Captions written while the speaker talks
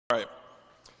All right.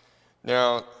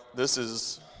 Now, this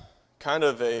is kind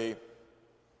of a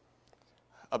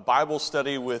Bible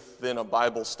study within a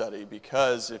Bible study,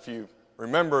 because if you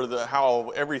remember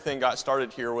how everything got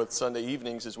started here with Sunday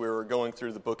evenings is we were going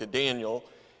through the book of Daniel,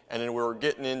 and then we were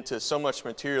getting into so much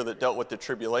material that dealt with the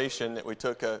tribulation that we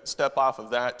took a step off of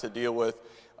that to deal with,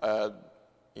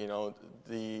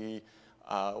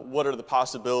 what are the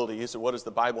possibilities, or what does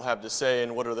the Bible have to say,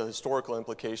 and what are the historical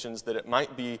implications that it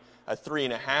might be a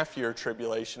 3.5-year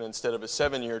tribulation instead of a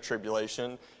 7-year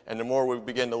tribulation. And the more we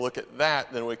begin to look at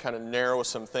that, then we kind of narrow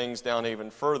some things down even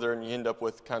further, and you end up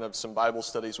with kind of some Bible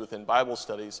studies within Bible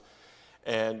studies.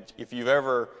 And if you've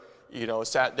ever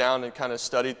sat down and kind of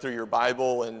studied through your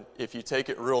Bible, and if you take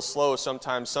it real slow,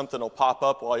 sometimes something will pop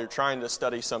up while you're trying to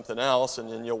study something else,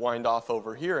 and then you'll wind off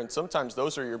over here. And sometimes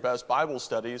those are your best Bible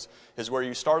studies, is where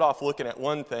you start off looking at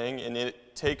one thing, and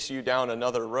it takes you down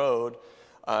another road,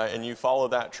 and you follow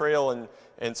that trail,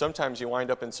 and sometimes you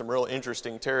wind up in some real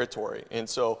interesting territory. And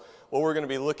so what we're going to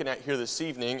be looking at here this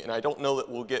evening, and I don't know that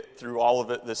we'll get through all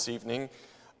of it this evening,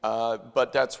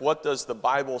 but that's what does the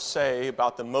Bible say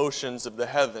about the motions of the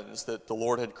heavens that the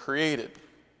Lord had created.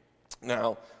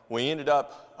 Now, we ended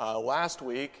up last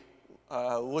week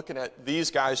looking at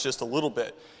these guys just a little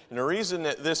bit. And the reason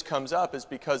that this comes up is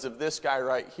because of this guy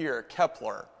right here,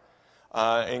 Kepler.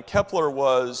 And Kepler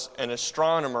was an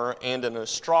astronomer and an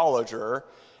astrologer,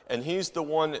 and he's the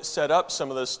one that set up some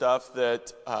of the stuff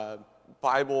that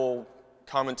Bible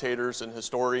commentators and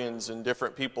historians and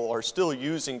different people are still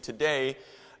using today.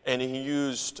 And he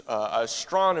used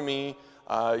astronomy.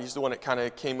 He's the one that kind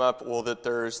of came up, that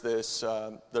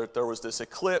there was this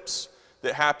eclipse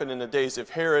that happened in the days of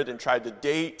Herod, and tried to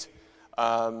date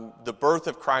the birth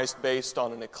of Christ based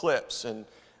on an eclipse. And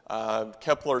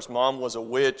Kepler's mom was a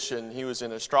witch, and he was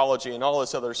in astrology and all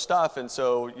this other stuff. And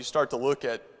so you start to look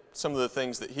at some of the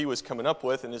things that he was coming up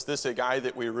with, and is this a guy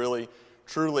that we really,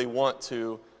 truly want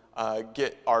to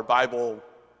get our Bible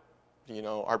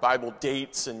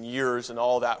dates and years and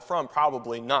all that from?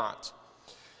 Probably not.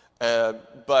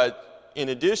 But in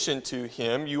addition to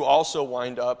him, you also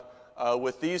wind up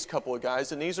with these couple of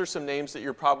guys, and these are some names that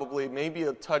you're probably maybe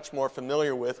a touch more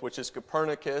familiar with, which is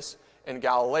Copernicus and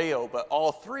Galileo. But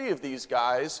all three of these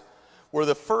guys were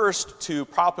the first to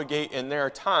propagate in their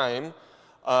time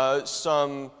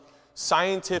some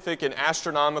scientific and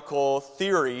astronomical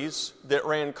theories that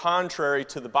ran contrary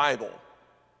to the Bible.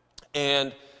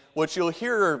 And what you'll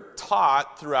hear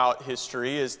taught throughout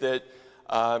history is that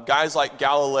guys like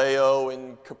Galileo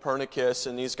and Copernicus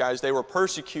and these guys, they were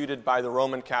persecuted by the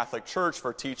Roman Catholic Church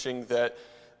for teaching that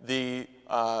the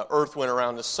earth went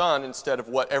around the sun instead of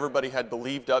what everybody had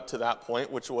believed up to that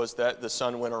point, which was that the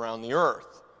sun went around the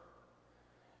earth.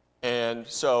 And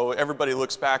so everybody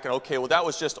looks back and, okay, well, that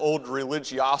was just old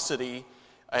religiosity,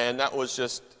 and that was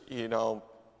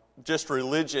just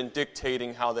religion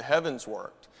dictating how the heavens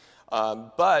worked.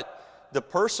 But the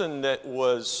person that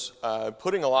was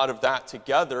putting a lot of that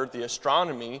together, the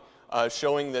astronomy,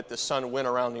 showing that the sun went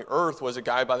around the earth, was a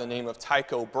guy by the name of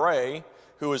Tycho Brahe,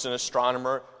 who was an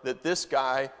astronomer that this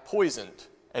guy poisoned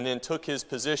and then took his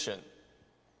position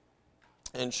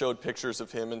and showed pictures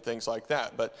of him and things like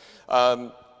that. But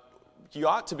you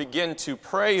ought to begin to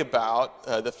pray about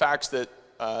the facts that,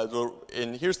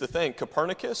 and here's the thing,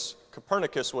 Copernicus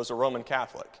was a Roman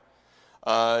Catholic.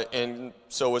 And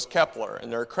so was Kepler,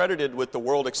 and they're credited with the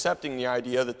world accepting the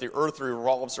idea that the earth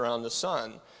revolves around the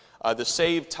sun. The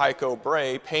saved Tycho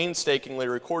Brahe painstakingly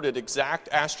recorded exact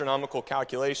astronomical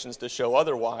calculations to show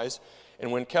otherwise,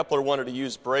 and when Kepler wanted to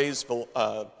use Brahe's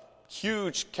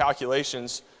huge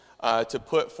calculations to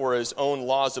put for his own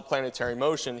laws of planetary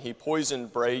motion, he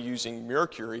poisoned Brahe using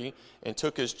mercury and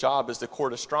took his job as the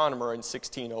court astronomer in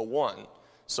 1601.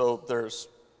 So there's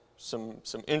some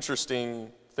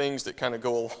interesting things that kind of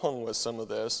go along with some of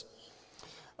this.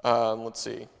 Let's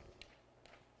see.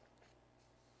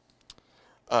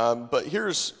 But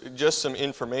here's just some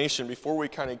information before we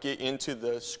kind of get into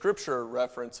the scripture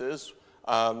references.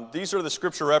 These are the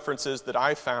scripture references that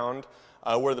I found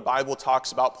where the Bible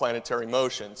talks about planetary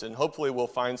motions. And hopefully we'll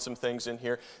find some things in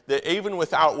here that even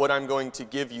without what I'm going to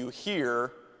give you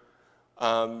here,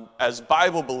 as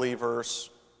Bible believers,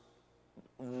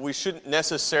 we shouldn't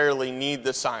necessarily need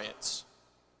the science.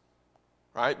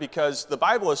 Right? Because the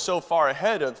Bible is so far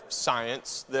ahead of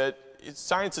science that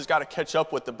science has got to catch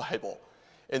up with the Bible.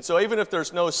 And so even if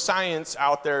there's no science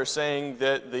out there saying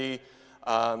that the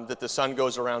sun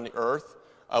goes around the earth,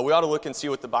 we ought to look and see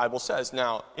what the Bible says.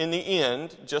 Now, in the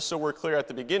end, just so we're clear at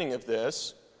the beginning of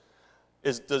this,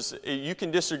 you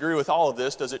can disagree with all of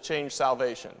this. Does it change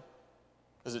salvation?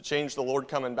 Does it change the Lord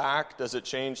coming back? Does it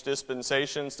change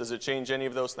dispensations? Does it change any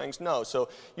of those things? No. So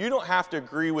you don't have to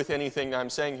agree with anything I'm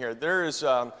saying here. There's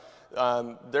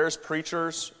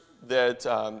preachers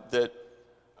that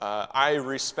I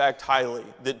respect highly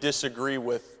that disagree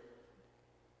with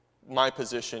my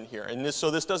position here. And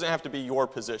so this doesn't have to be your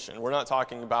position. We're not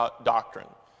talking about doctrine.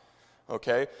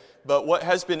 Okay? But what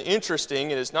has been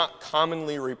interesting and is not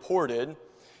commonly reported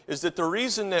is that the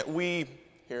reason that we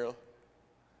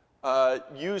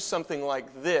use something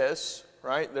like this,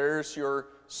 right? There's your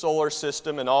solar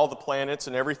system and all the planets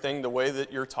and everything the way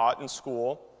that you're taught in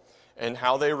school and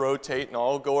how they rotate and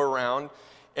all go around.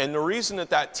 And the reason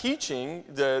that teaching,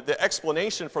 the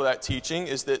explanation for that teaching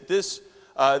is that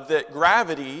that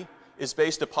gravity is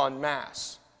based upon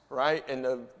mass, right?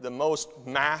 And the most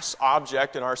mass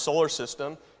object in our solar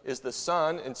system is the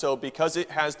sun. And so because it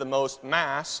has the most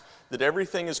mass, that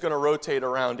everything is going to rotate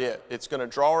around it. It's going to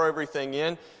draw everything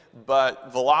in,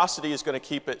 but velocity is going to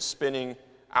keep it spinning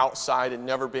outside and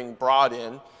never being brought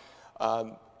in.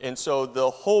 And so the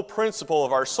whole principle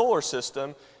of our solar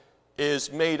system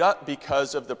is made up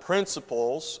because of the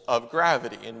principles of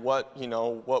gravity and what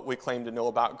we claim to know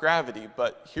about gravity.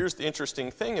 But here's the interesting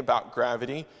thing about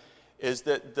gravity is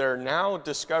that they're now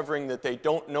discovering that they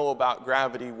don't know about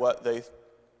gravity what they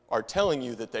are telling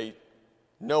you that they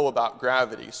know about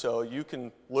gravity. So you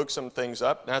can look some things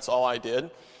up. That's all I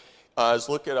did, is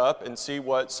look it up and see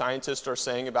what scientists are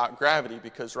saying about gravity,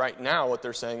 because right now what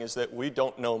they're saying is that we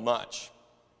don't know much.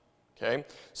 Okay,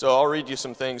 so I'll read you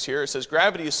some things here. It says,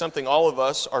 gravity is something all of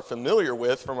us are familiar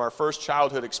with from our first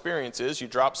childhood experiences. You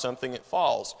drop something, it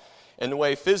falls. And the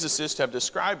way physicists have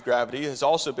described gravity has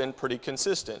also been pretty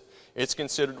consistent. It's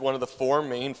considered one of the four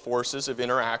main forces of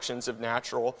interactions of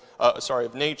nature,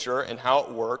 and how it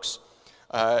works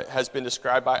has been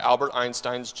described by Albert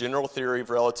Einstein's general theory of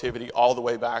relativity all the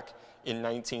way back in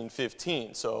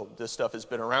 1915. So this stuff has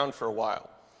been around for a while.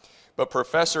 But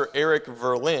Professor Erik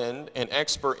Verlinde, an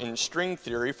expert in string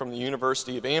theory from the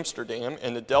University of Amsterdam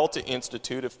and the Delta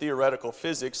Institute of Theoretical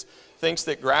Physics, thinks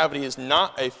that gravity is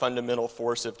not a fundamental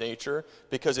force of nature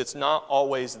because it's not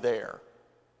always there.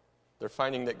 They're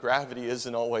finding that gravity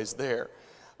isn't always there.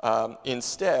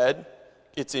 Instead,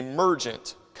 it's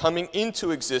emergent, coming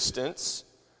into existence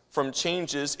from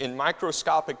changes in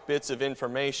microscopic bits of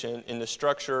information in the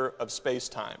structure of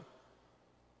space-time.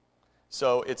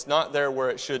 So it's not there where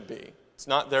it should be. It's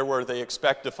not there where they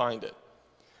expect to find it.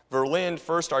 Verlinde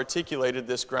first articulated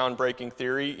this groundbreaking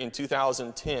theory in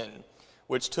 2010,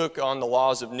 which took on the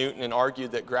laws of Newton and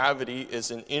argued that gravity is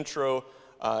an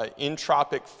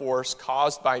entropic force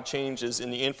caused by changes in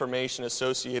the information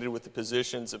associated with the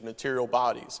positions of material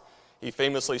bodies. He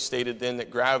famously stated then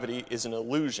that gravity is an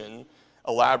illusion,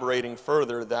 elaborating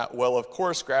further that, well, of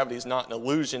course, gravity is not an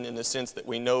illusion in the sense that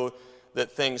we know that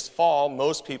things fall.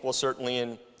 Most people, certainly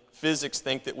in physics,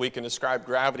 think that we can describe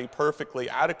gravity perfectly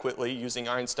adequately using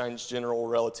Einstein's general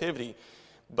relativity.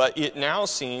 But it now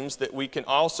seems that we can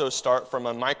also start from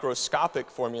a microscopic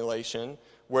formulation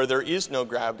where there is no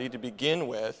gravity to begin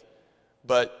with,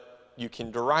 but you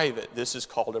can derive it. This is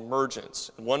called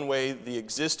emergence. And one way the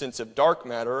existence of dark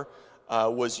matter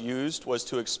was used was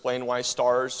to explain why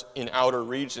stars in outer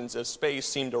regions of space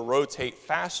seem to rotate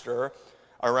faster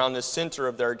around the center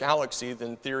of their galaxy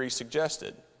than theory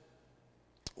suggested.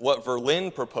 What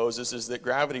Verlinde proposes is that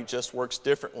gravity just works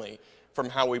differently from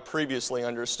how we previously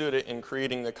understood it, and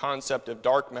creating the concept of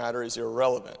dark matter is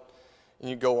irrelevant. And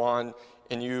you go on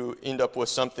and you end up with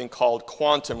something called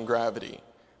quantum gravity.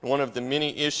 And one of the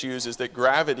many issues is that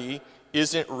gravity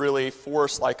isn't really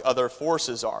force like other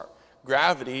forces are.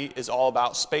 Gravity is all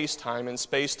about space-time, and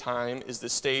space-time is the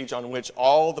stage on which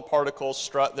all the particles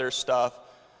strut their stuff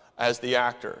as the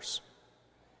actors.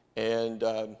 And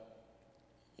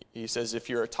he says if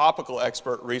you're a topical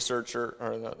expert researcher,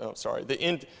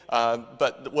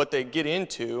 but what they get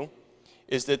into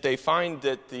is that they find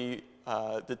that the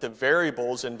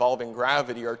variables involving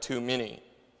gravity are too many.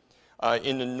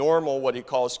 In the normal, what he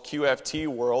calls QFT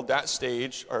world, that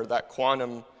stage, or that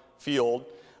quantum field,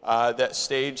 that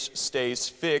stage stays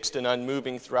fixed and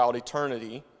unmoving throughout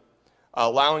eternity,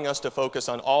 allowing us to focus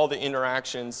on all the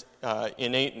interactions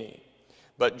innately.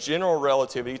 But general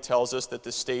relativity tells us that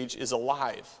the stage is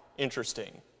alive.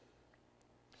 Interesting.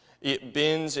 It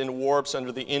bends and warps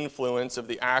under the influence of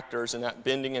the actors, and that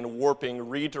bending and warping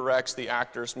redirects the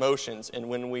actors' motions. And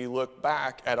when we look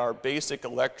back at our basic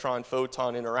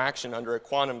electron-photon interaction under a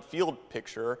quantum field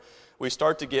picture, we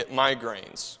start to get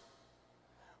migraines.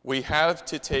 We have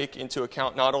to take into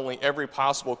account not only every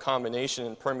possible combination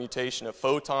and permutation of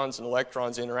photons and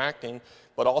electrons interacting,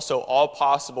 but also all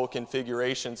possible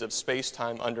configurations of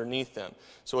space-time underneath them.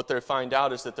 So what they find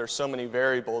out is that there's so many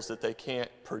variables that they can't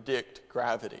predict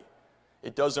gravity.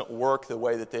 It doesn't work the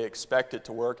way that they expect it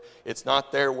to work. It's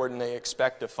not there when they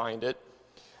expect to find it.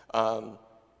 It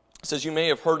says you may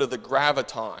have heard of the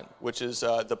graviton, which is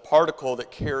the particle that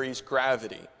carries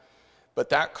gravity. But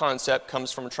that concept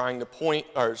comes from trying to paint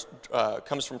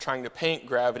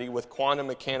gravity with quantum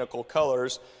mechanical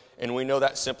colors, and we know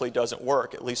that simply doesn't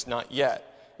work, at least not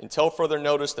yet. Until further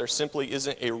notice, there simply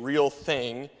isn't a real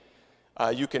thing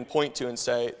you can point to and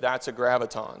say, that's a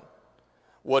graviton.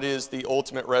 What is the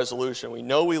ultimate resolution? We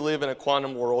know we live in a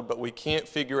quantum world, but we can't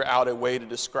figure out a way to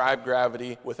describe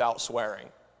gravity without swearing.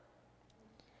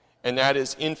 And that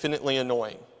is infinitely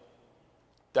annoying.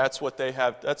 That's what they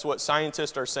have. That's what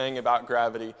scientists are saying about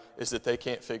gravity, is that they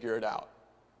can't figure it out.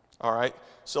 All right?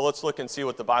 So let's look and see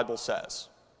what the Bible says.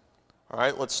 All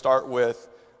right? Let's start with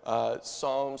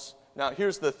Psalms. Now,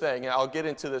 here's the thing, and I'll get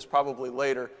into this probably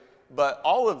later, but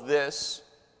all of this,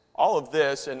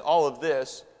 and all of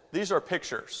this, these are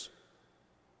pictures.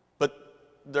 But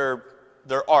they're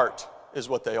art is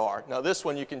what they are. Now, this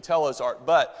one you can tell is art,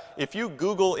 but if you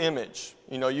Google image,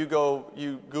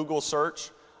 you Google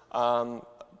search,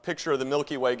 picture of the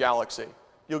Milky Way galaxy,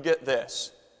 you'll get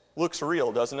this. Looks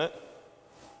real, doesn't it?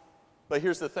 But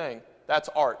here's the thing, that's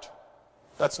art.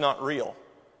 That's not real.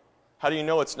 How do you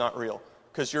know it's not real?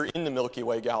 Because you're in the Milky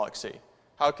Way galaxy.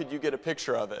 How could you get a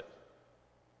picture of it?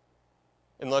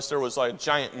 Unless there was like a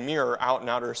giant mirror out in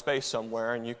outer space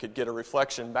somewhere and you could get a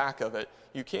reflection back of it.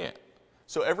 You can't.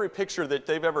 So every picture that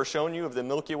they've ever shown you of the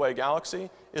Milky Way galaxy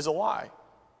is a lie.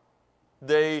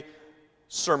 They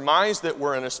surmise that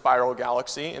we're in a spiral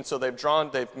galaxy, and so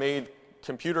they've made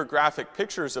computer graphic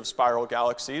pictures of spiral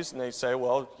galaxies, and they say,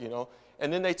 well,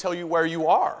 and then they tell you where you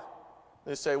are.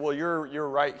 They say, well, you're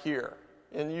right here.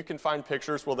 And you can find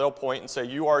pictures where they'll point and say,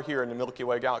 you are here in the Milky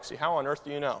Way galaxy. How on earth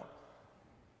do you know?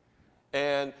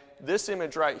 And this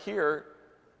image right here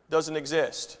doesn't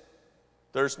exist.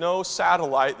 There's no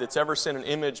satellite that's ever sent an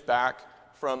image back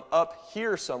from up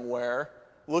here somewhere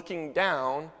looking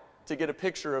down to get a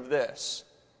picture of this.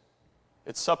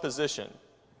 It's supposition.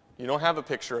 You don't have a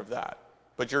picture of that,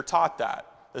 but you're taught that.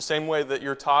 The same way that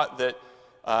you're taught that,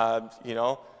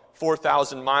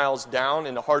 4,000 miles down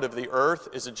in the heart of the earth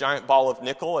is a giant ball of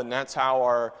nickel, and that's how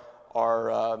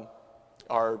our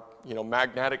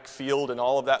magnetic field and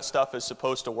all of that stuff is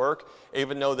supposed to work,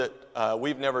 even though that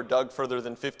we've never dug further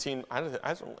than 15,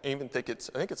 I think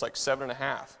it's like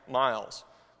 7.5 miles.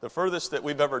 The furthest that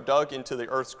we've ever dug into the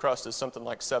Earth's crust is something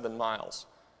like 7 miles.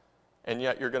 And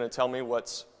yet you're going to tell me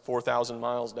what's 4,000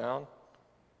 miles down?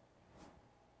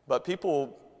 But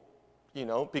people,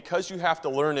 because you have to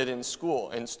learn it in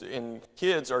school, and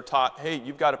kids are taught, hey,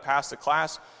 you've got to pass the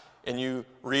class, and you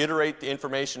reiterate the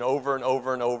information over and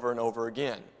over and over and over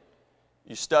again.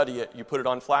 You study it, you put it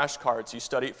on flashcards, you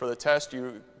study it for the test,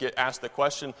 you get asked the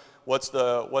question, what's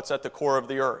at the core of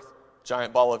the Earth?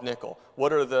 Giant ball of nickel.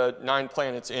 What are the 9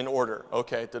 planets in order?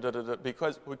 Okay,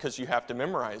 because you have to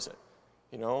memorize it.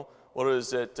 What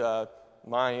is it,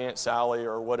 my Aunt Sally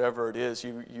or whatever it is,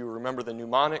 you remember the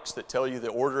mnemonics that tell you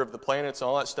the order of the planets and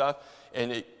all that stuff,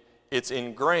 and it's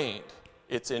ingrained,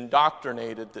 it's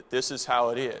indoctrinated that this is how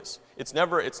it is. It's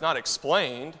not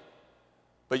explained,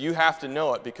 but you have to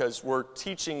know it because we're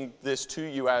teaching this to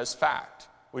you as fact.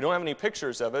 We don't have any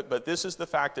pictures of it, but this is the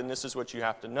fact and this is what you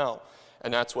have to know.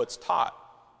 And that's what's taught.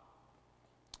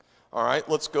 All right,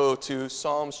 let's go to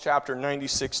Psalms chapter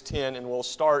 96:10, and we'll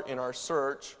start in our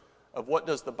search of what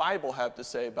does the Bible have to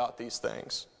say about these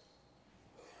things.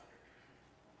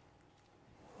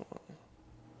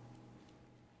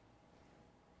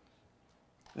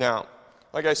 Now,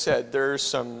 like I said, there's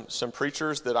some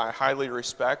preachers that I highly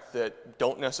respect that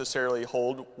don't necessarily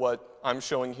hold what I'm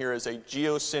showing here as a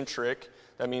geocentric.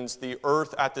 That means the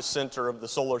Earth at the center of the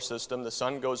solar system, the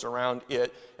sun goes around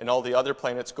it, and all the other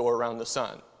planets go around the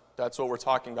sun. That's what we're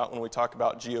talking about when we talk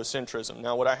about geocentrism.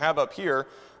 Now, what I have up here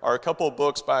are a couple of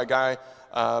books by a guy,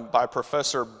 by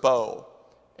Professor Bow.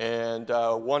 And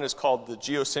one is called The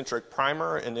Geocentric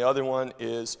Primer, and the other one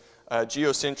is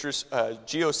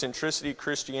Geocentricity,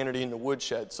 Christianity in the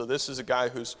Woodshed. So this is a guy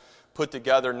who's put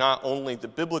together not only the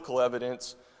biblical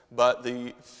evidence, but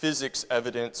the physics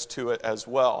evidence to it as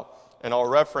well. And I'll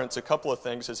reference a couple of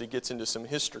things as he gets into some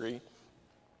history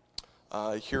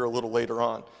here a little later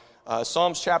on.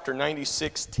 Psalms chapter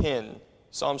 96:10.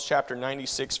 Psalms chapter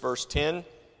 96, verse 10.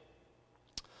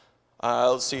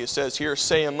 Let's see, it says here,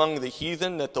 say among the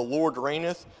heathen that the Lord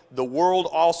reigneth. The world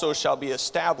also shall be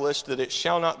established, that it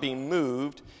shall not be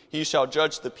moved. He shall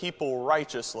judge the people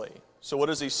righteously. So what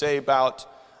does he say about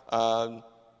the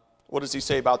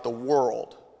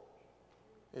world?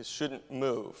 It shouldn't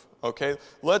move. Okay,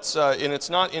 let's and it's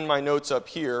not in my notes up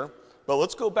here, but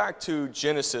let's go back to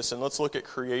Genesis and let's look at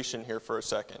creation here for a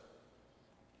second.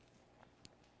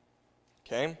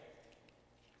 Okay.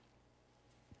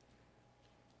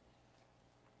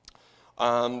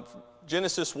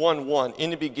 Genesis 1:1, in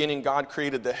the beginning God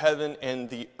created the heaven and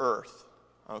the earth.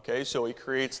 Okay, so he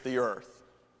creates the earth.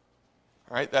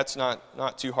 All right, that's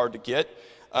not too hard to get.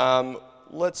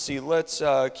 Let's see, let's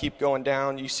keep going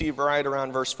down. You see right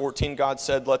around verse 14, God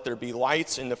said, let there be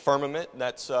lights in the firmament.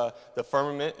 That's the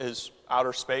firmament is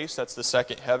outer space. That's the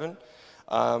second heaven.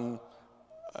 Of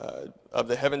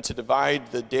the heaven to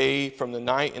divide the day from the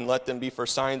night, and let them be for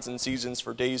signs and seasons,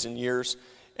 for days and years.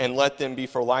 And let them be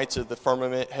for lights of the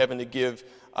firmament, heaven to give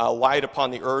light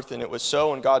upon the earth. And it was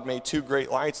so, and God made two great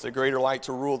lights, the greater light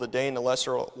to rule the day and the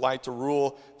lesser light to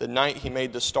rule the night. He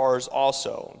made the stars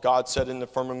also. God set in the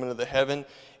firmament of the heaven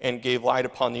and gave light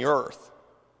upon the earth.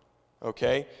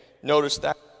 Okay, notice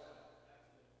that.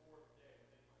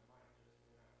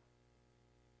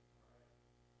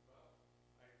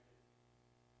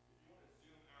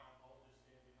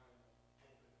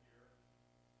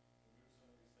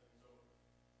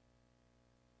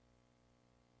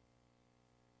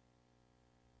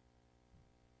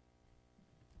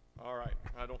 All right,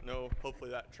 I don't know,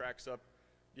 hopefully that tracks up,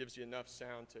 gives you enough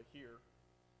sound to hear.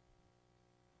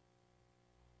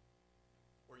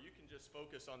 Or you can just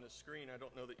focus on the screen. I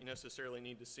don't know that you necessarily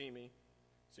need to see me,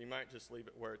 so you might just leave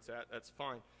it where it's at. That's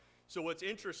fine. So what's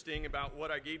interesting about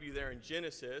what I gave you there in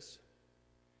Genesis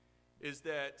is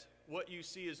that what you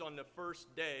see is on the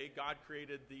first day, God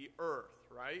created the earth,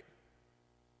 right?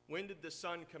 When did the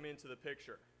sun come into the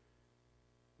picture?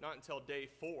 Not until day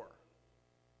 4.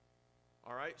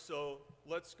 All right, so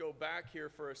let's go back here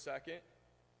for a second.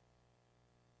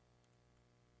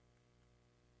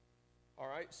 All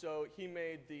right, so he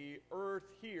made the earth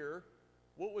here.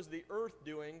 What was the earth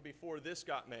doing before this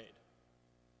got made?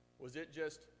 Was it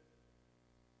just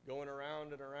going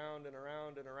around and around and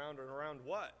around and around and around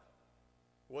what?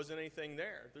 Wasn't anything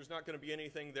there. There's not going to be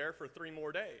anything there for 3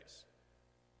 more days.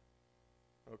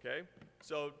 Okay,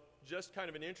 so just kind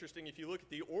of an interesting, if you look at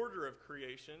the order of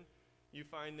creation, you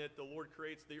find that the Lord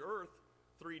creates the earth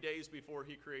 3 days before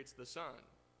he creates the sun.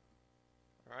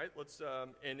 All right, let's,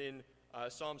 and in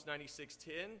Psalms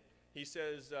 96:10, he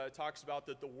says, talks about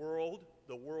that the world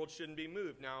shouldn't be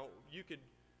moved. Now, you could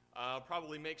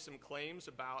probably make some claims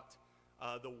about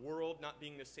the world not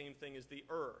being the same thing as the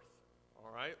earth.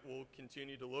 All right, we'll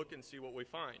continue to look and see what we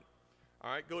find.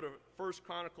 All right, go to 1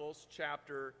 Chronicles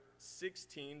chapter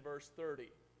 16, verse 30.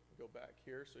 Go back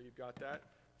here so you've got that.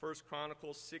 1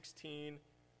 Chronicles 16:30.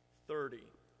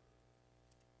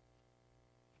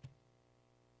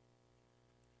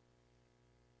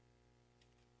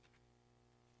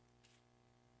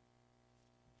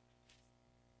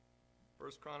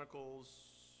 First Chronicles,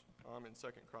 I'm in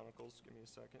 2nd Chronicles, give me a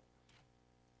second.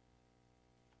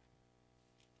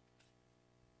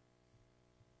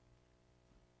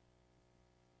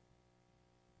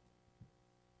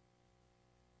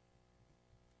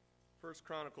 First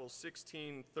Chronicles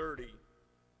 16:30.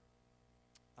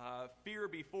 Fear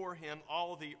before him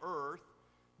all the earth,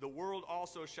 the world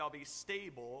also shall be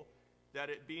stable, that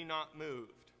it be not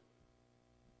moved.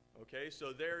 Okay,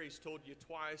 so there he's told you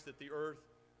twice that the earth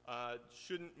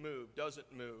shouldn't move,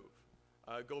 doesn't move.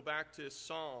 Go back to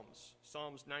Psalms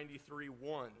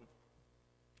 93:1.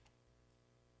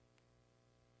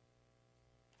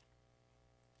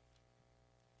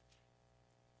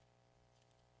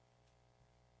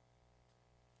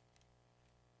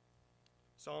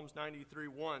 Psalms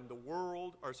 93:1, the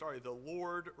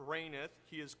Lord reigneth,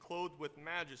 he is clothed with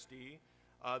majesty,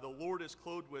 the Lord is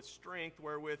clothed with strength,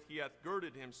 wherewith he hath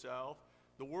girded himself,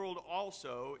 the world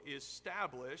also is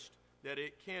established, that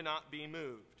it cannot be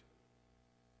moved.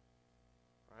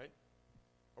 All right?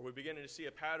 Are we beginning to see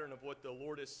a pattern of what the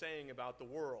Lord is saying about the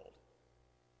world?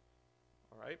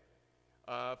 All right?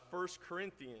 1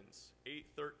 Corinthians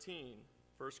 8:13,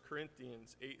 1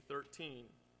 Corinthians 8:13.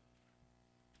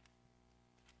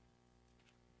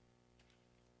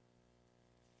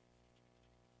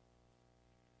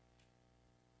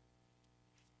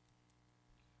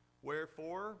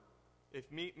 Wherefore,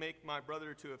 if meat make my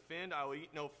brother to offend, I will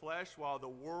eat no flesh while the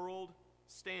world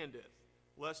standeth,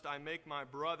 lest I make my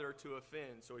brother to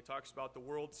offend. So he talks about the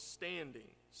world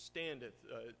standeth,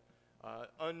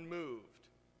 unmoved.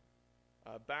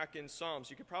 Back in Psalms,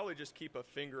 you could probably just keep a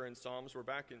finger in Psalms.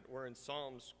 We're in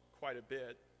Psalms quite a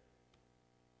bit.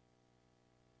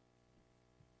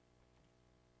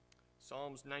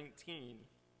 Psalms 19.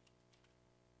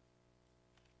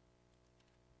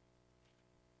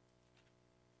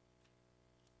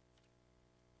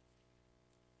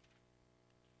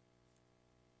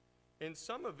 And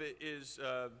some of it is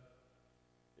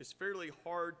fairly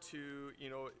hard to,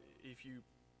 if you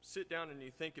sit down and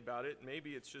you think about it,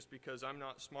 maybe it's just because I'm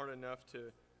not smart enough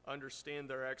to understand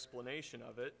their explanation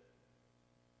of it.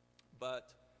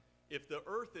 But if the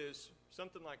earth is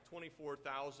something like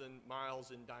 24,000 miles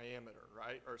in diameter,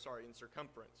 right? In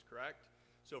circumference, correct?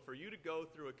 So for you to go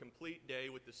through a complete day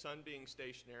with the sun being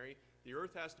stationary, the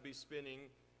earth has to be spinning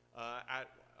at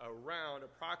around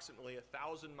approximately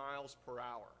 1,000 miles per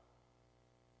hour.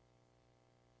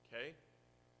 Okay?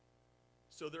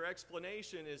 So their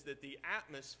explanation is that the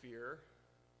atmosphere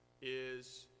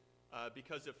is,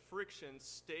 because of friction,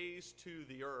 stays to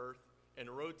the earth and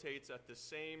rotates at the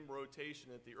same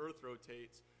rotation that the earth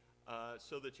rotates,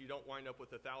 so that you don't wind up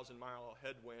with a 1,000-mile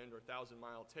headwind or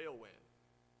 1,000-mile tailwind.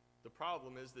 The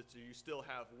problem is that you still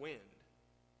have wind.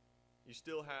 You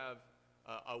still have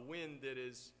a wind that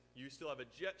is, you still have a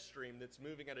jet stream that's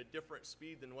moving at a different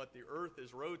speed than what the earth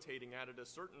is rotating at a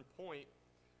certain point.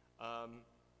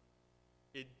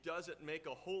 It doesn't make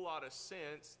a whole lot of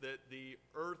sense that the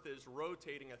earth is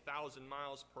rotating 1,000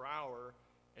 miles per hour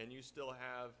and you still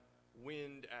have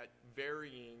wind at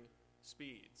varying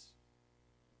speeds.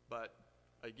 But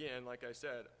again, like I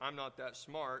said, I'm not that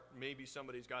smart. Maybe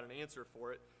somebody's got an answer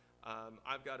for it.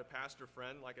 I've got a pastor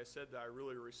friend, like I said, that I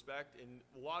really respect. And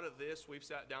a lot of this, we've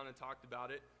sat down and talked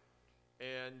about it.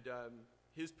 And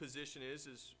his position is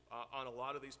on a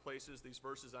lot of these places, these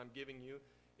verses I'm giving you,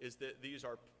 is that these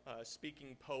are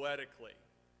speaking poetically.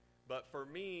 But for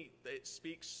me, it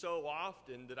speaks so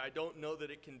often that I don't know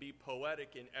that it can be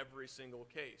poetic in every single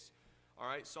case. All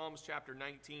right, Psalms chapter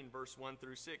 19, verse 1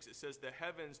 through 6, it says, "The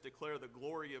heavens declare the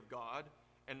glory of God,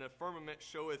 and the firmament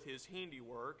showeth his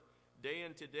handiwork. Day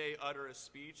unto day uttereth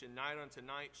speech, and night unto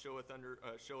night showeth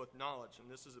knowledge." And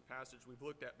this is a passage we've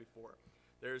looked at before.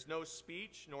 "There is no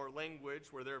speech nor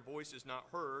language where their voice is not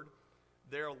heard.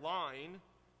 Their line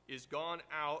is gone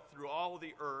out through all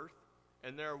the earth,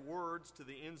 and their words to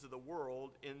the ends of the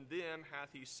world. In them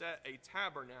hath he set a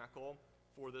tabernacle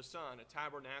for the sun." A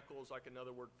tabernacle is like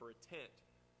another word for a tent.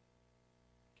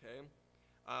 Okay?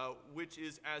 "Which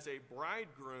is as a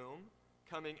bridegroom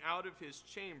coming out of his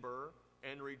chamber,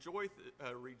 and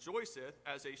rejoiceth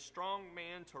as a strong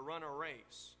man to run a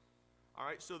race." All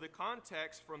right, so the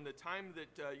context from the time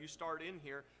that you start in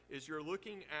here is you're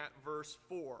looking at verse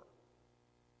 4.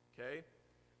 Okay?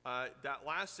 That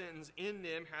last sentence, "In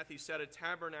them hath he set a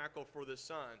tabernacle for the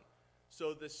sun."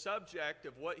 So the subject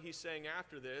of what he's saying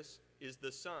after this is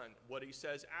the sun. What he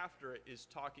says after it is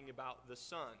talking about the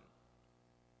sun.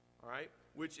 All right?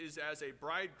 "Which is as a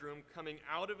bridegroom coming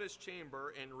out of his chamber,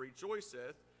 and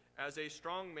rejoiceth as a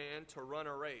strong man to run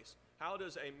a race." How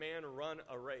does a man run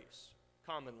a race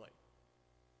commonly?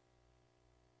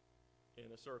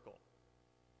 In a circle,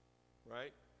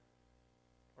 right?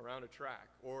 Around a track,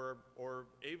 or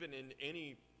even in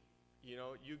any,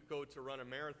 you go to run a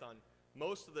marathon.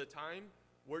 Most of the time,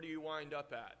 where do you wind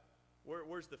up at?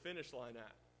 Where's the finish line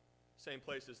at? Same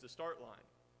place as the start line,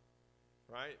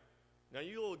 right? Now,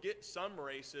 you'll get some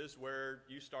races where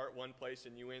you start one place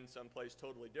and you end someplace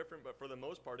totally different, but for the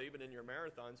most part, even in your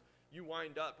marathons, you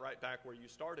wind up right back where you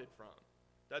started from.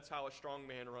 That's how a strong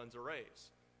man runs a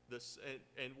race.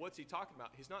 And what's he talking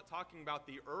about? He's not talking about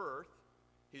the earth.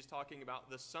 He's talking about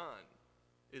the sun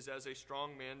is as a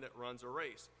strong man that runs a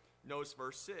race. Notice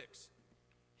verse 6.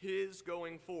 "His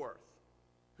going forth."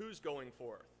 Who's going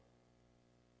forth?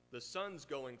 The sun's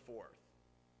going forth.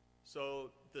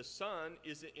 So the sun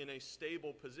isn't in a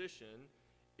stable position.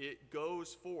 It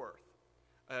goes forth.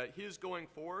 His going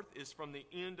forth is from the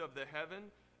end of the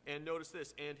heaven. And notice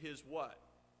this. And his what?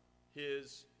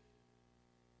 His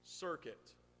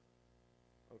circuit.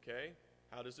 Okay?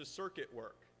 How does a circuit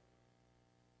work?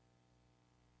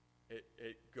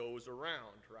 It goes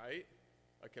around, right?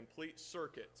 A complete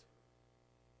circuit.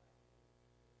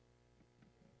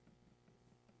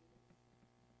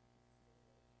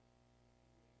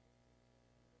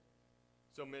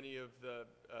 So many of the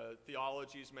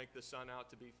theologies make the sun out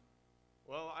to be,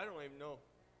 well, I don't even know.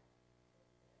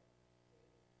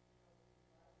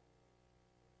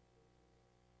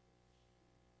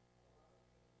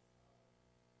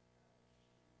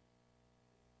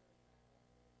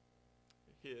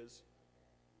 His.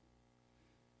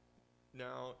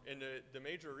 Now, and the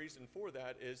major reason for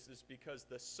that is because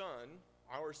the sun,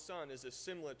 our sun is a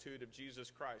similitude of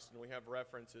Jesus Christ, and we have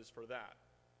references for that.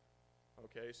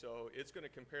 Okay, so it's going to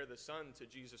compare the sun to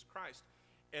Jesus Christ.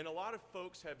 And a lot of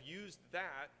folks have used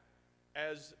that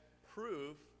as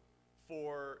proof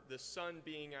for the sun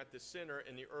being at the center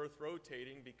and the earth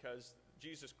rotating, because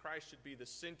Jesus Christ should be the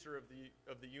center of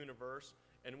the universe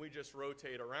and we just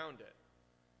rotate around it.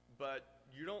 But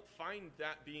you don't find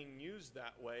that being used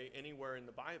that way anywhere in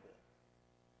the Bible.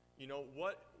 You know,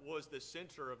 what was the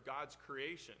center of God's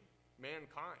creation?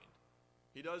 Mankind.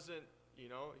 He doesn't, you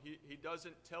know, he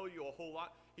doesn't tell you a whole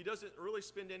lot. He doesn't really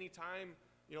spend any time,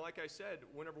 you know, like I said,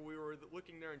 whenever we were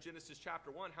looking there in Genesis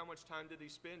chapter 1, how much time did he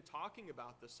spend talking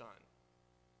about the sun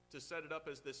to set it up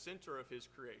as the center of his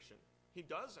creation? He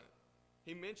doesn't.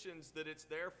 He mentions that it's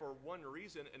there for one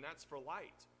reason, and that's for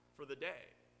light, for the day.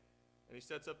 And he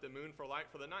sets up the moon for light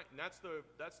for the night. And that's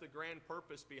the grand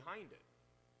purpose behind it.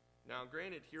 Now,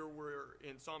 granted, here we're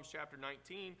in Psalms chapter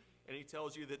 19, and he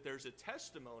tells you that there's a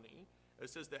testimony.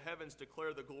 It says, the heavens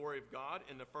declare the glory of God,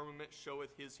 and the firmament showeth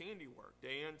his handiwork.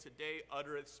 Day unto day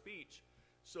uttereth speech.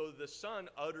 So the sun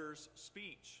utters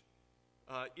speech.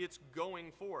 It's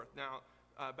going forth. Now,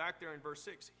 back there in verse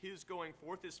 6, his going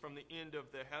forth is from the end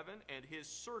of the heaven, and his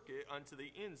circuit unto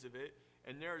the ends of it,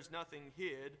 and there is nothing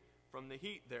hid from the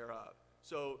heat thereof.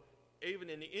 So even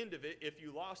in the end of it, if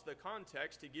you lost the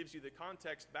context, he gives you the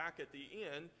context back at the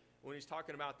end. When he's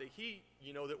talking about the heat,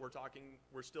 you know that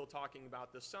we're still talking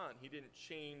about the sun. He didn't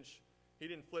change, he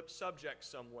didn't flip subject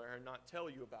somewhere and not tell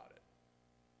you about it.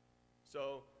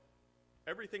 So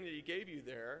everything that he gave you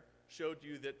there showed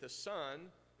you that the sun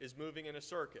is moving in a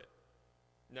circuit.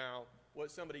 Now, what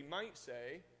somebody might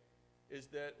say is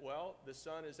that, well, the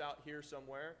sun is out here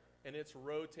somewhere and it's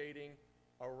rotating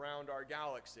around our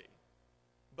galaxy.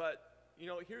 But, you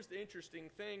know, here's the interesting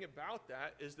thing about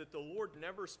that is that the Lord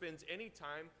never spends any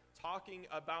time talking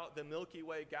about the Milky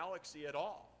Way galaxy at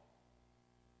all.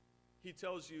 He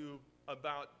tells you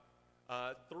about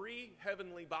 3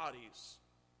 heavenly bodies.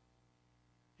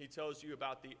 He tells you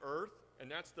about the earth, and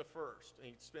that's the first. And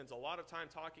he spends a lot of time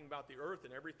talking about the earth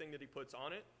and everything that he puts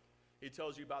on it. He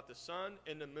tells you about the sun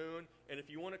and the moon, and if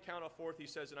you want to count a fourth, he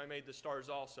says, and I made the stars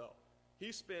also.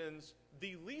 He spends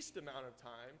the least amount of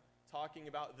time talking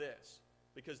about this,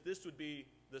 because this would be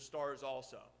the stars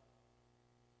also.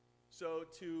 So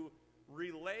to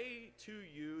relay to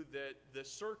you that the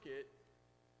circuit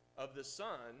of the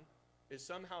sun is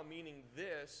somehow meaning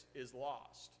this is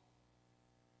lost.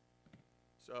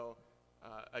 So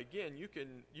again, you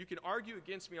can argue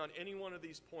against me on any one of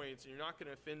these points, and you're not going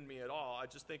to offend me at all. I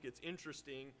just think it's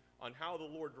interesting on how the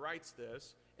Lord writes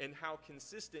this and how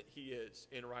consistent he is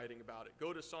in writing about it.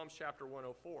 Go to Psalms chapter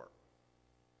 104.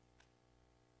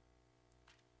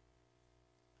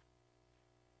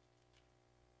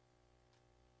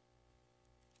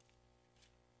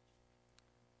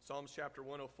 Psalms chapter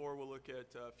 104, we'll look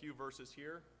at a few verses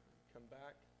here. Come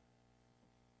back.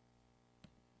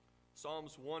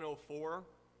 Psalms 104,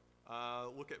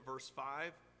 look at verse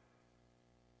 5.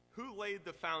 Who laid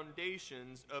the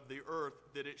foundations of the earth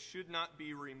that it should not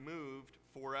be removed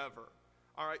forever?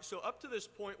 All right, so up to this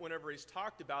point, whenever he's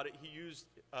talked about it, he used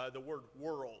the word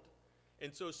world.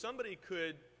 And so somebody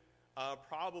could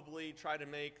probably try to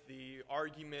make the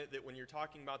argument that when you're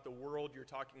talking about the world, you're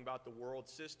talking about the world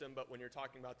system, but when you're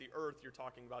talking about the earth, you're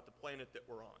talking about the planet that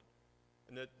we're on.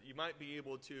 And that you might be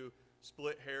able to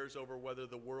split hairs over whether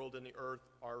the world and the earth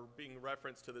are being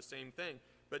referenced to the same thing.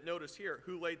 But notice here,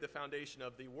 who laid the foundation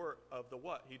of the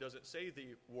what? He doesn't say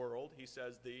the world, he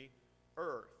says the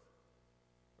earth.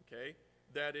 Okay?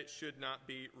 That it should not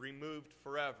be removed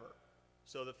forever.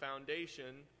 So the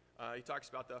foundation, he talks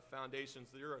about the foundations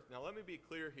of the earth. Now let me be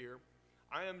clear here.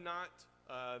 I am not,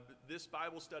 this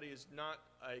Bible study is not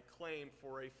a claim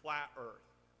for a flat earth.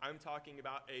 I'm talking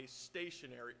about a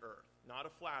stationary earth, not a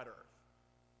flat earth.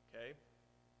 Okay?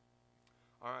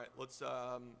 All right, let's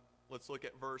look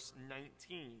at verse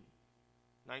 19.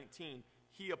 19.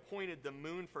 He appointed the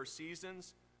moon for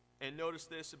seasons, and notice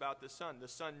this about the sun. The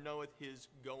sun knoweth his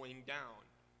going down.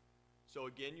 So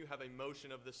again, you have a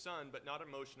motion of the sun, but not a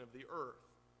motion of the earth.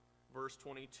 Verse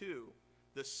 22.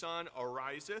 The sun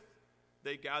ariseth,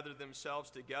 they gather themselves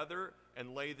together,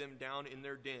 and lay them down in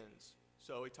their dens.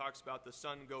 So he talks about the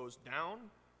sun goes down,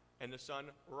 and the sun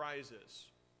rises.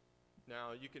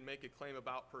 Now, you can make a claim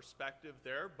about perspective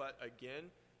there, but again,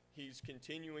 he's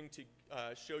continuing to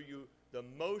show you the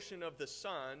motion of the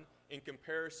sun in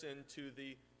comparison to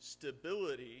the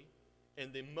stability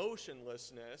and the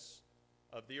motionlessness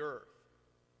of the earth.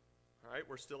 All right,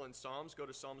 we're still in Psalms. Go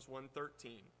to Psalms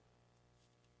 113.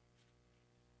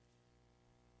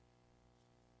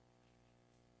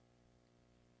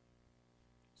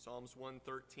 Psalms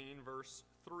 113, verse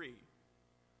 3.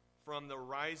 From the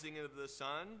rising of the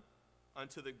sun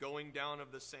unto the going down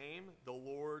of the same, the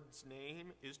Lord's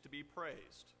name is to be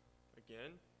praised.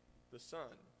 Again, the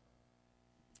sun.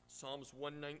 Psalms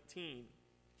 119.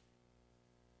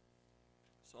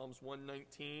 Psalms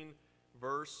 119,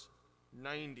 verse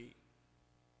 90.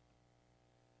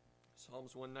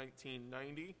 Psalms 119,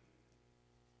 90.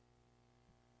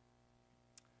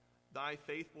 Thy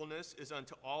faithfulness is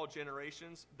unto all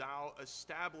generations. Thou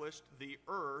established the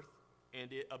earth,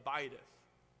 and it abideth.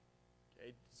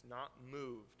 Okay, it's not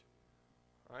moved.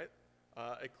 All right.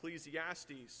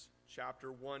 Ecclesiastes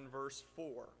chapter 1, verse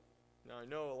 4. Now, I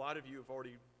know a lot of you have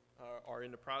already are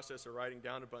in the process of writing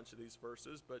down a bunch of these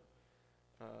verses, but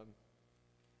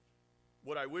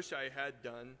what I wish I had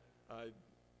done,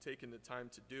 taken the time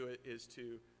to do it, is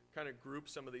to kind of group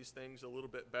some of these things a little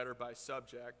bit better by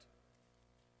subject.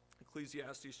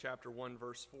 Ecclesiastes chapter 1,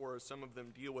 verse 4, some of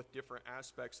them deal with different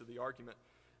aspects of the argument.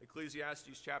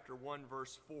 Ecclesiastes chapter 1,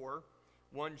 verse 4,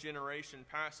 one generation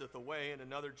passeth away, and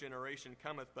another generation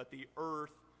cometh, but the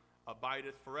earth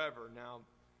abideth forever. Now,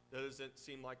 that doesn't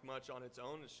seem like much on its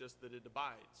own, it's just that it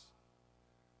abides.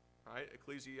 All right,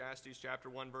 Ecclesiastes chapter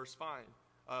 1, verse 5.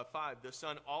 The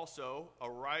sun also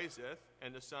ariseth,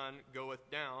 and the sun goeth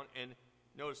down, and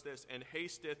notice this, and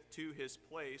hasteth to his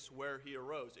place where he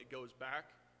arose. It goes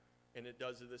back, and it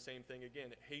does the same thing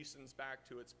again. It hastens back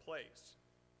to its place.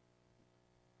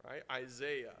 Right?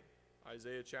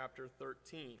 Isaiah chapter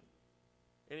 13.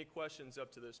 Any questions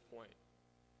up to this point?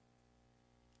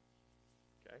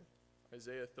 Okay.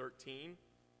 Isaiah 13.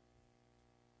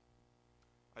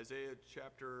 Isaiah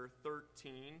chapter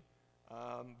 13,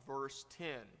 verse 10.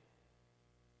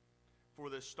 For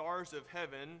the stars of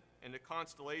heaven and the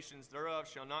constellations thereof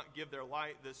shall not give their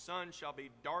light. The sun shall be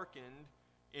darkened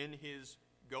in his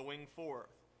going forth,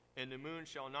 and the moon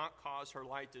shall not cause her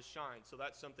light to shine. So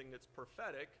that's something that's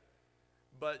prophetic,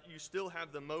 but you still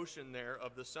have the motion there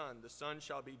of the sun. The sun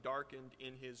shall be darkened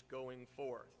in his going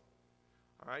forth.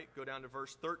 All right, go down to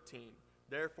verse 13.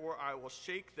 Therefore I will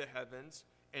shake the heavens,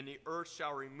 and the earth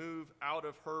shall remove out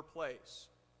of her place.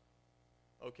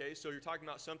 Okay, so you're talking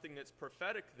about something that's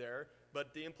prophetic there,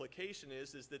 but the implication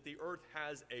is that the earth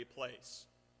has a place,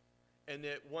 and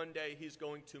that one day he's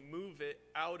going to move it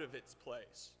out of its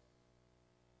place.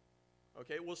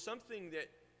 Okay, well, something that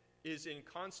is in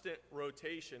constant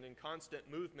rotation, in constant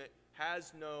movement,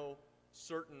 has no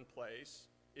certain place.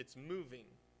 It's moving.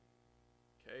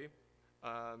 Okay,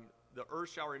 the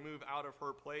earth shall remove out of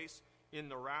her place in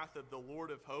the wrath of the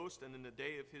Lord of hosts and in the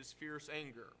day of his fierce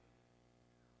anger.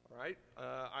 All right,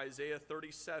 Isaiah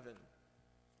 37.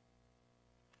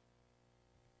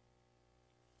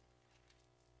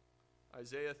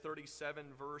 Isaiah 37,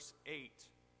 verse 8.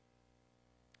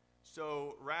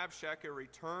 So Rabshakeh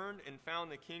returned and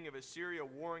found the king of Assyria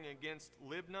warring against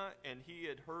Libnah, and he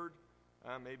had heard,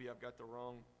 maybe I've got the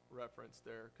wrong reference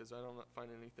there, because I don't find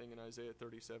anything in Isaiah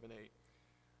 37, 8.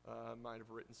 I might have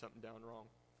written something down wrong.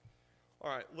 All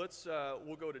right,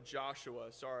 we'll go to Joshua,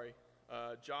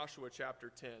 Joshua chapter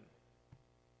 10.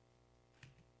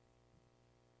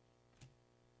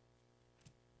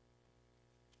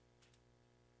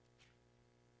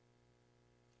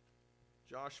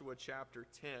 Joshua chapter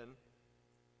 10,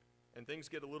 and things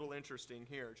get a little interesting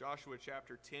here. Joshua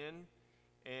chapter 10,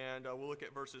 and we'll look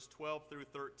at verses 12 through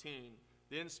 13.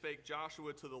 Then spake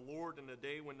Joshua to the Lord in the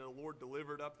day when the Lord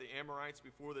delivered up the Amorites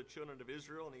before the children of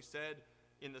Israel, and he said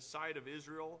in the sight of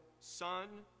Israel, Sun,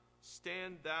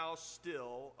 stand thou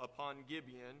still upon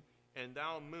Gibeon, and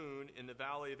thou moon in the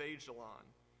valley of Ajalon.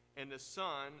 And the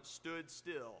sun stood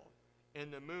still, and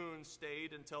the moon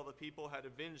stayed until the people had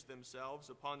avenged themselves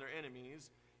upon their enemies.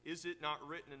 Is it not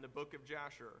written in the book of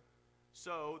Jasher?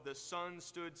 So the sun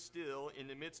stood still in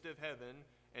the midst of heaven,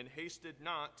 and hasted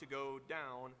not to go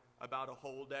down about a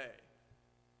whole day.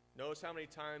 Notice how many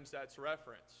times that's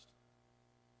referenced.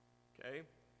 Okay?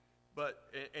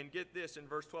 But, and get this in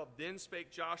verse 12, then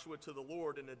spake Joshua to the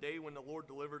Lord in the day when the Lord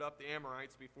delivered up the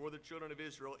Amorites before the children of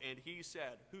Israel, and he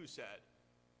said, who said?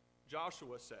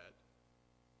 Joshua said.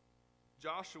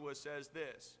 Joshua says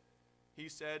this. He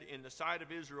said, in the sight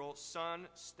of Israel, Sun,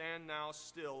 stand thou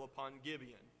still upon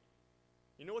Gibeon.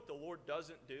 You know what the Lord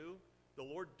doesn't do? The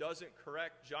Lord doesn't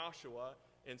correct Joshua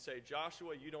and say,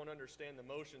 Joshua, you don't understand the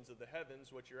motions of the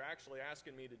heavens. What you're actually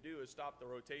asking me to do is stop the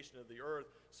rotation of the earth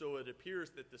so it appears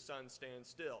that the sun stands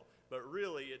still. But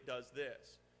really it does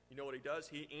this. You know what he does?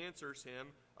 He answers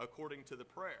him according to the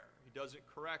prayer. He doesn't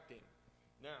correct him.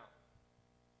 Now,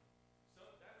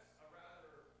 that's a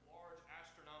rather large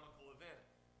astronomical event,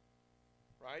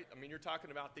 right? I mean, you're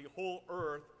talking about the whole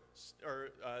earth, or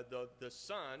the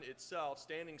sun itself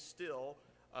standing still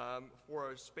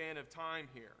for a span of time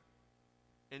here.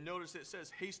 And notice it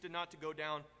says, hasted not to go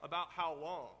down. About how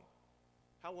long?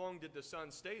 How long did the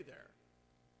sun stay there?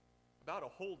 About a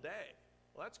whole day.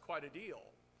 Well, that's quite a deal.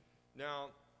 Now,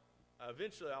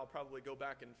 eventually I'll probably go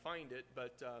back and find it,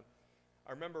 but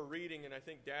I remember reading, and I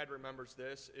think Dad remembers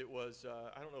this, it was,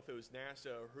 I don't know if it was NASA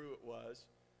or who it was,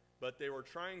 but they were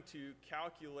trying to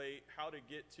calculate how to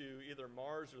get to either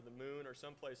Mars or the moon or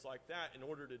someplace like that. In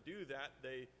order to do that,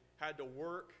 they had to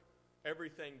work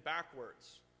everything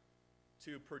backwards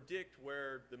to predict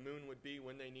where the moon would be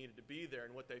when they needed to be there.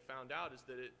 And what they found out is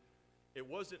that it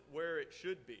wasn't where it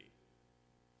should be.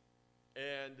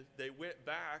 And they went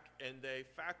back and they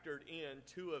factored in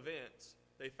two events.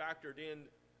 They factored in,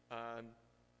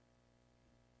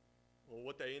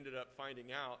 what they ended up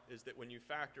finding out is that when you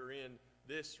factor in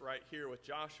this right here with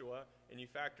Joshua, and you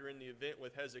factor in the event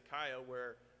with Hezekiah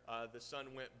where the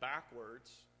sun went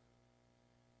backwards,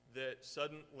 that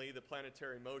suddenly the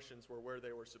planetary motions were where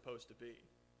they were supposed to be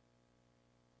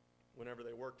whenever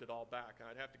they worked it all back.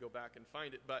 I'd have to go back and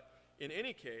find it. But in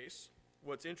any case,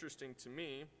 what's interesting to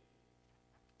me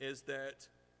is that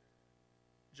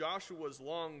Joshua's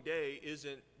long day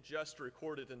isn't just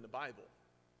recorded in the Bible.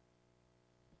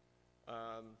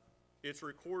 It's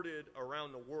recorded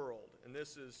around the world. And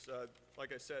this is,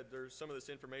 like I said, there's some of this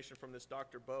information from this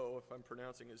Dr. Bowe, if I'm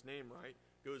pronouncing his name right,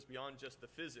 goes beyond just the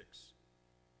physics.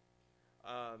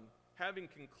 Having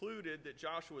concluded that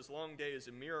Joshua's long day is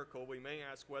a miracle, we may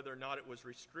ask whether or not it was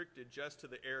restricted just to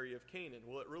the area of Canaan.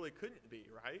 Well, it really couldn't be,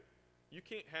 right? You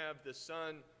can't have the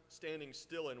sun standing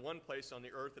still in one place on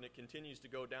the earth and it continues to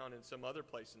go down in some other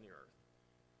place in the earth,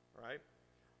 right?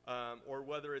 Or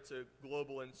whether it's a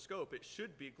global in scope. It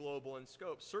should be global in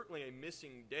scope. Certainly a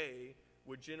missing day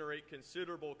would generate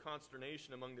considerable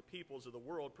consternation among the peoples of the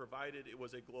world, provided it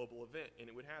was a global event, and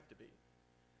it would have to be.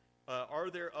 Are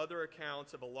there other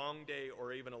accounts of a long day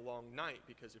or even a long night?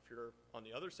 Because if you're on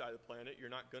the other side of the planet, you're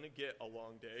not going to get a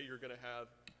long day. You're going to have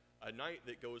a night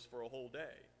that goes for a whole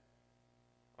day.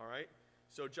 All right?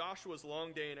 So Joshua's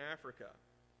long day in Africa.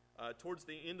 Towards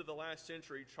the end of the last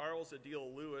century, Charles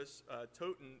Adele Lewis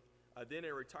Totten, then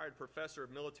a retired professor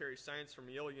of military science from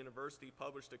Yale University,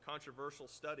 published a controversial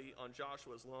study on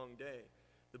Joshua's long day.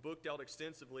 The book dealt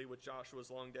extensively with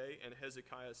Joshua's long day and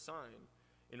Hezekiah's sign.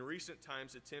 In recent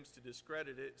times, attempts to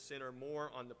discredit it center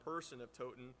more on the person of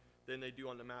Totten than they do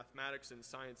on the mathematics and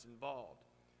science involved.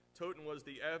 Totten was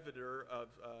the editor of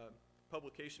a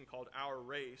publication called Our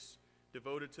Race,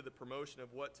 devoted to the promotion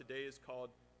of what today is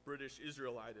called British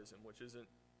Israelitism, which isn't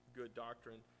good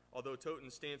doctrine, although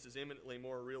Totten's stance is eminently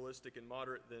more realistic and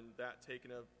moderate than that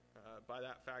taken up by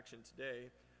that faction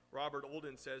today. Robert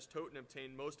Olden says Totten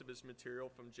obtained most of his material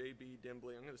from J.B.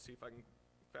 Dimbley. I'm going to see if I can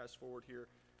fast forward here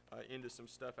into some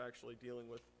stuff actually dealing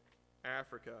with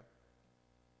Africa.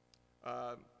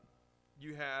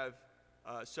 You have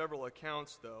several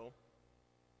accounts, though.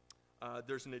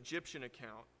 There's an Egyptian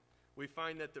account. We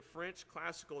find that the French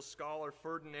classical scholar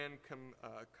Ferdinand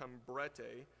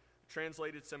Cambrete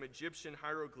translated some Egyptian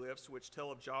hieroglyphs which tell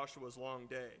of Joshua's long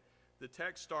day. The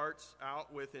text starts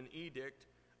out with an edict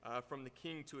from the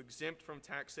king to exempt from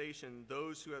taxation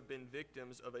those who have been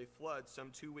victims of a flood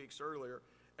some 2 weeks earlier.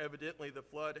 Evidently, the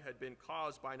flood had been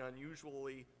caused by an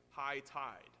unusually high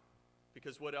tide,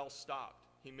 because what else stopped?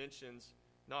 He mentions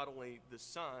not only the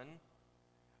sun,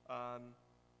 I'm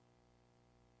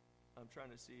trying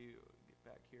to see, get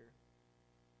back here.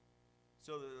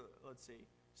 So, let's see.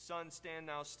 Sun, stand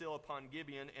now still upon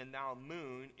Gibeon, and thou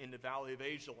moon in the valley of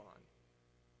Ajalon.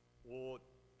 Well,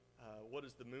 what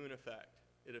does the moon affect?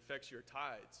 It affects your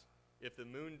tides. If the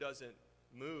moon doesn't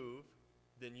move,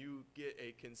 then you get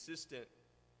a consistent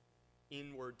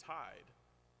inward tide.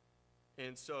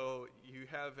 And so you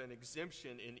have an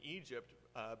exemption in Egypt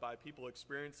by people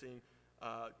experiencing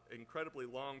incredibly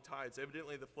long tides.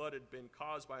 Evidently, the flood had been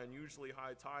caused by unusually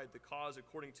high tide. The cause,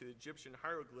 according to the Egyptian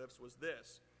hieroglyphs, was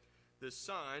this. The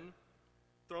sun,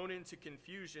 thrown into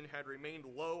confusion, had remained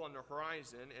low on the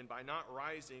horizon, and by not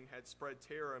rising had spread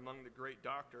terror among the great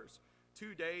doctors.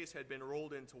 2 days had been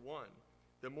rolled into one.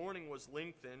 The morning was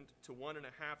lengthened to 1.5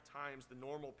 times the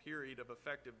normal period of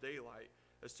effective daylight.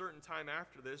 A certain time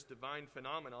after this divine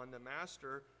phenomenon, the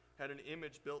master had an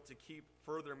image built to keep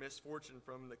further misfortune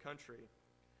from the country.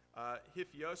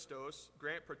 Hephaestus,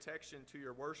 grant protection to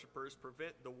your worshipers,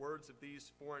 prevent the words of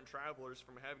these foreign travelers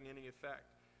from having any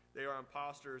effect. They are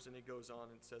impostors, and it goes on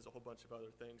and says a whole bunch of other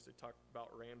things. They talk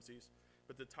about Ramses.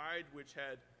 But the tide which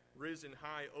had risen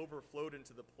high overflowed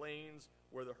into the plains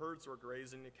where the herds were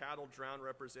grazing. The cattle drowned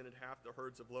represented half the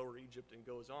herds of Lower Egypt, and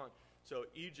goes on. So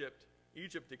Egypt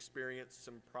experienced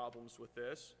some problems with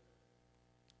this.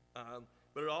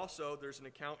 But also, there's an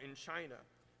account in China.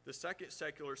 The second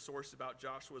secular source about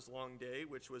Joshua's long day,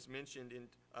 which was mentioned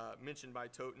by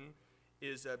Toten,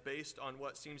 is based on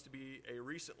what seems to be a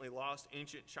recently lost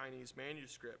ancient Chinese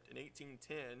manuscript. In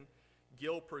 1810,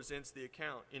 Gill presents the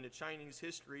account. In the Chinese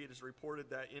history, it is reported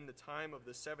that in the time of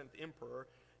the 7th emperor,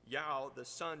 Yao, the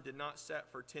sun did not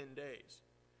set for 10 days,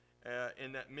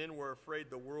 and that men were afraid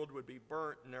the world would be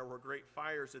burnt, and there were great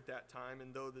fires at that time,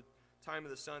 and though the time of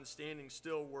the sun standing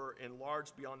still were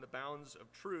enlarged beyond the bounds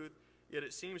of truth, yet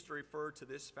it seems to refer to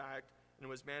this fact and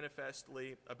was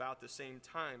manifestly about the same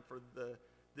time, for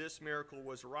this miracle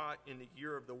was wrought in the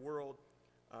year of the world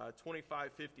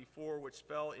 2554, which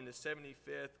fell in the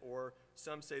 75th, or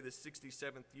some say the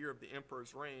 67th year of the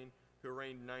emperor's reign, who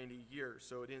reigned 90 years.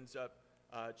 So it ends up,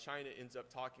 China ends up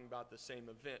talking about the same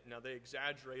event. Now they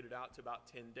exaggerate it out to about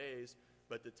 10 days,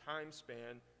 but the time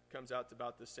span comes out to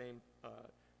about the same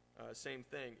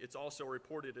thing. It's also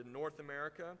reported in North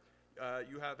America.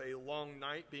 You have a long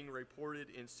night being reported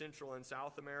in Central and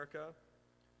South America.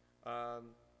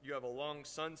 You have a long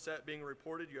sunset being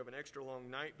reported. You have an extra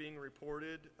long night being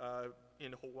reported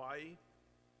in Hawaii.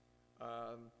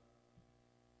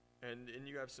 And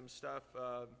you have some stuff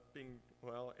being,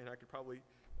 well, and I could probably,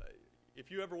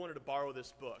 if you ever wanted to borrow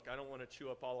this book, I don't want to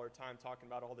chew up all our time talking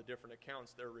about all the different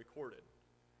accounts that are recorded.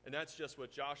 And that's just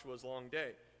what Joshua's long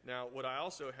day. Now, what I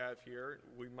also have here,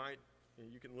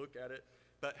 you can look at it,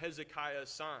 but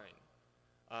Hezekiah's sign,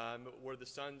 where the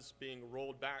sun's being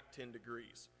rolled back 10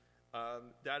 degrees.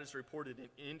 That is reported in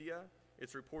India,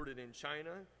 it's reported in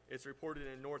China, it's reported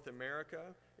in North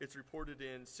America, it's reported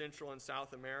in Central and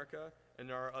South America, and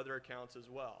there are other accounts as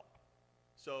well.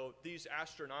 So these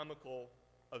astronomical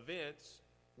events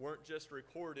weren't just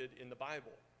recorded in the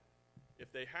Bible.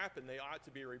 If they happened, they ought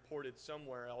to be reported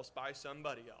somewhere else by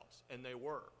somebody else, and they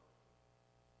were.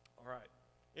 All right.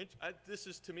 This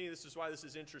is why this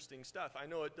is interesting stuff. I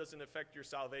know it doesn't affect your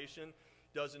salvation,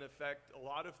 doesn't affect a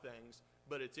lot of things,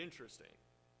 but it's interesting.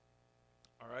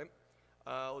 All right.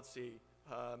 Let's see.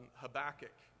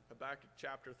 Habakkuk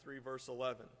chapter 3, verse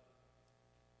 11.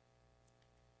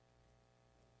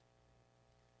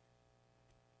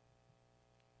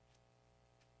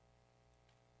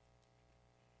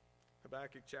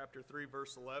 Habakkuk chapter 3,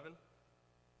 verse 11.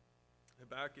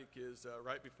 Habakkuk is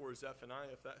right before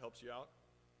Zephaniah, if that helps you out.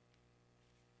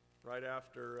 Right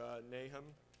after Nahum.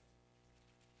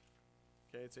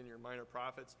 Okay, it's in your minor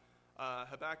prophets.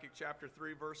 Habakkuk chapter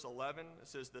 3, verse 11. It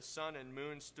says, "The sun and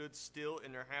moon stood still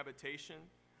in their habitation.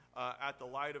 At the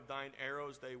light of thine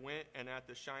arrows they went, and at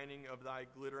the shining of thy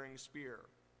glittering spear."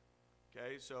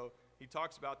 Okay, so he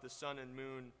talks about the sun and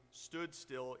moon stood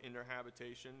still in their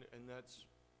habitation, and that's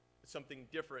something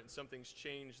different. Something's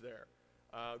changed there.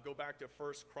 Go back to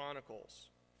 1 Chronicles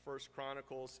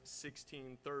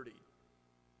 16:30.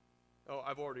 Oh,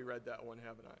 I've already read that one,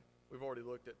 haven't I? We've already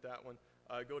looked at that one.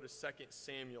 Go to 2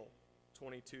 Samuel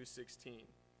 22:16.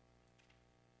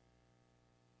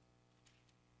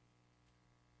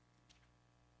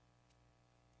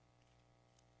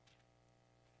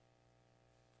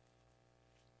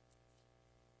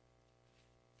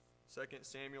 Second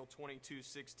Samuel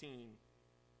 22:16.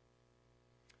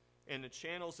 "And the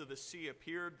channels of the sea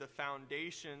appeared, the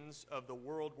foundations of the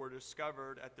world were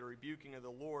discovered at the rebuking of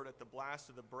the Lord, at the blast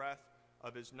of the breath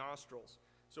of his nostrils."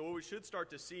 So what we should start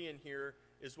to see in here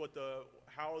is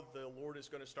how the Lord is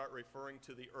going to start referring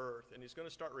to the earth. And he's going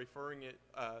to start referring it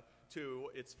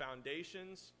to its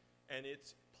foundations, and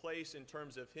its place in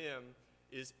terms of him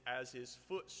is as his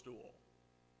footstool.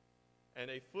 And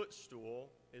a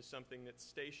footstool is something that's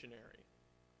stationary.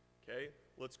 Okay,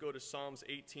 let's go to Psalms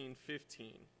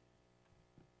 18:15.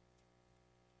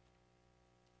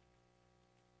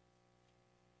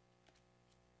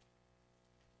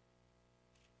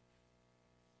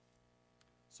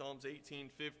 Psalms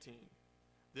 18:15.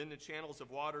 "Then the channels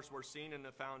of waters were seen, and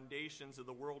the foundations of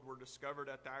the world were discovered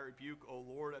at thy rebuke, O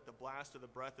Lord, at the blast of the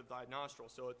breath of thy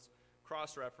nostrils." So it's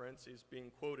cross-reference. He's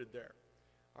being quoted there.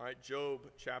 All right,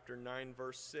 Job chapter 9,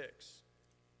 verse 6.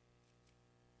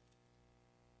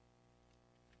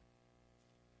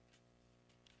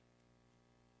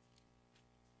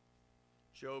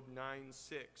 Job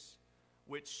 9:6.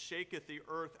 "Which shaketh the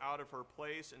earth out of her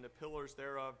place, and the pillars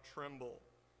thereof tremble."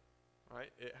 All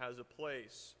right, it has a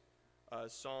place.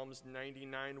 Psalms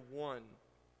 99:1.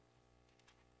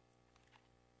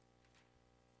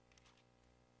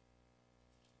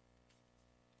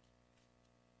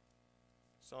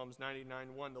 Psalms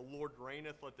 99:1. "The Lord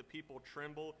reigneth, let the people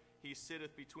tremble. He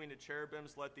sitteth between the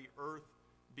cherubims, let the earth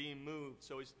be moved."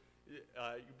 So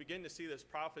you begin to see this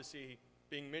prophecy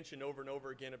being mentioned over and over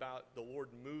again about the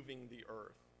Lord moving the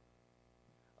earth.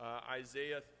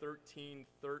 Isaiah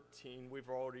 13:13, we've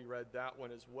already read that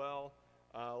one as well.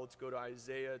 Let's go to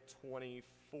Isaiah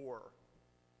 24.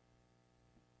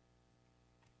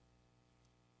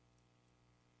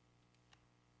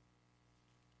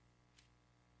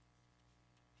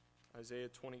 Isaiah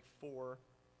 24,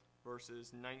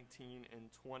 verses 19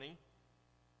 and 20.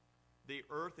 The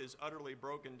earth is utterly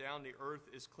broken down, the earth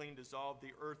is clean dissolved,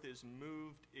 the earth is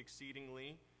moved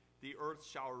exceedingly. The earth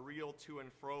shall reel to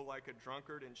and fro like a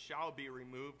drunkard, and shall be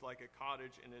removed like a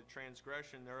cottage, and the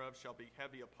transgression thereof shall be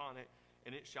heavy upon it,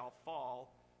 and it shall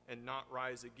fall and not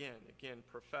rise again. Again,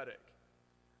 prophetic.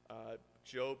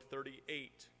 Job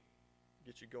 38.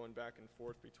 Get you going back and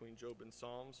forth between Job and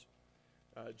Psalms.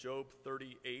 Job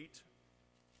 38,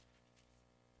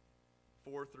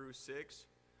 4 through 6.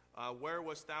 Where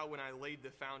wast thou when I laid the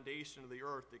foundation of the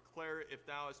earth? Declare it if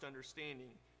thou hast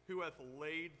understanding. Who hath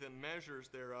laid the measures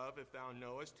thereof, if thou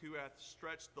knowest? Who hath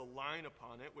stretched the line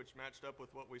upon it, which matched up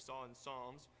with what we saw in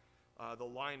Psalms, the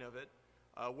line of it,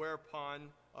 whereupon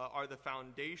are the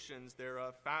foundations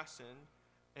thereof fastened,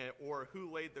 or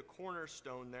who laid the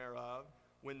cornerstone thereof,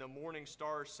 when the morning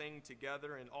stars sang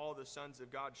together and all the sons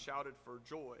of God shouted for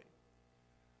joy.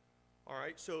 All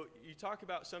right, so you talk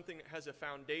about something that has a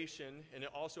foundation and it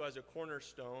also has a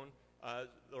cornerstone.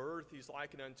 The earth is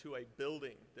likened unto a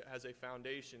building that has a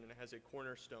foundation and it has a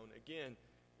cornerstone. Again,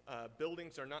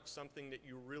 buildings are not something that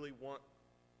you really want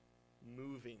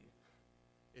moving.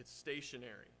 It's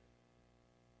stationary.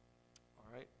 All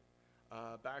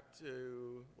right, back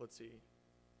to, let's see,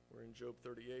 we're in Job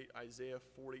 38, Isaiah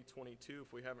 40:22,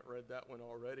 if we haven't read that one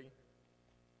already.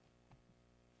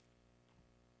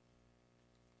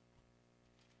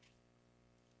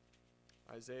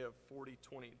 Isaiah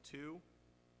 40:22.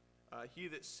 He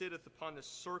that sitteth upon the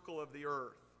circle of the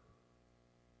earth.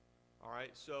 All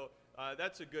right, so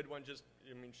that's a good one. Just,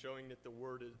 showing that the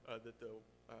word is that the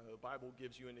Bible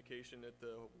gives you indication that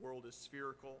the world is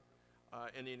spherical,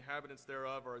 and the inhabitants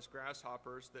thereof are as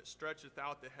grasshoppers. That stretcheth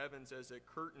out the heavens as a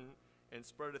curtain, and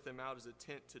spreadeth them out as a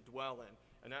tent to dwell in.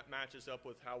 And that matches up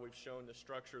with how we've shown the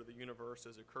structure of the universe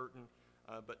as a curtain.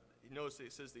 But notice that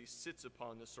it says that he sits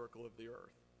upon the circle of the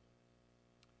earth.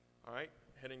 All right,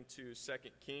 heading to 2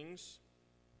 Kings.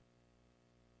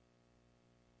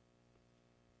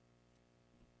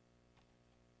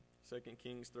 Second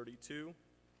Kings 32.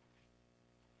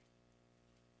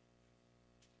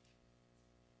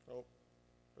 Oh,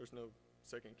 there's no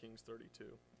 2 Kings 32.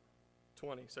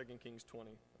 20, 2 Kings 20.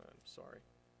 I'm sorry.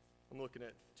 I'm looking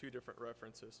at two different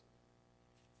references.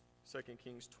 2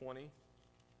 Kings 20.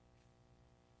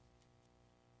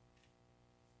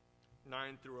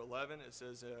 9 through 11, it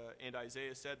says, and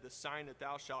Isaiah said, the sign that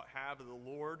thou shalt have of the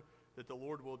Lord, that the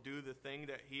Lord will do the thing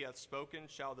that he hath spoken.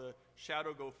 Shall the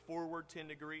shadow go forward 10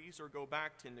 degrees or go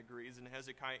back 10 degrees? And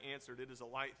Hezekiah answered, it is a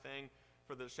light thing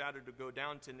for the shadow to go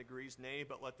down 10 degrees, nay,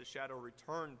 but let the shadow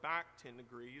return back 10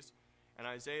 degrees. And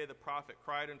Isaiah the prophet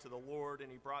cried unto the Lord,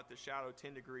 and he brought the shadow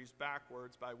 10 degrees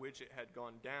backwards, by which it had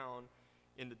gone down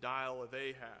in the dial of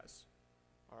Ahaz.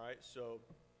 All right, so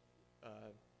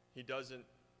he doesn't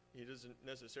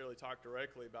necessarily talk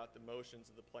directly about the motions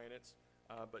of the planets,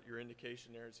 but your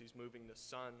indication there is he's moving the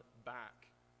sun back.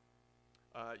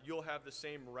 You'll have the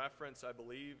same reference, I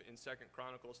believe, in 2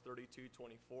 Chronicles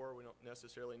 32:24. We don't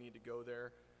necessarily need to go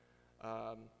there.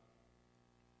 Have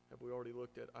we already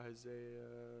looked at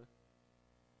Isaiah?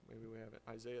 Maybe we haven't.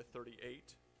 Isaiah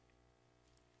 38.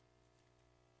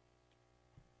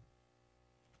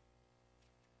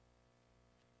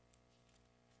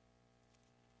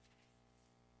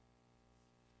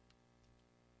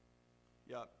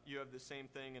 Yeah, you have the same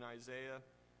thing in Isaiah.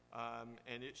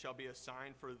 And it shall be a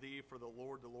sign for thee, for the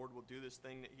Lord will do this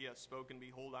thing that he hath spoken.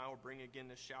 Behold, I will bring again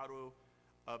the shadow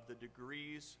of the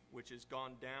degrees, which is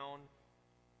gone down.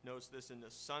 Notice this, in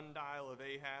the sundial of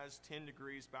Ahaz, 10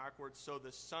 degrees backwards. So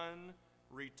the sun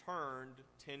returned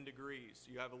 10 degrees.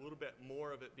 You have a little bit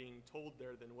more of it being told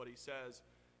there than what he says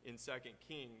in 2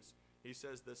 Kings. He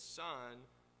says the sun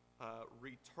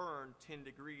returned 10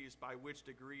 degrees, by which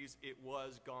degrees it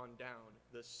was gone down.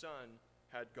 The sun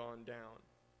had gone down.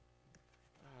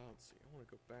 Let's see, I want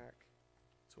to go back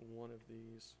to one of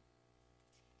these.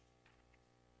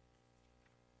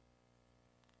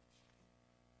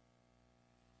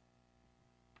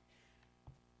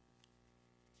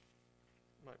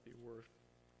 Might be worth.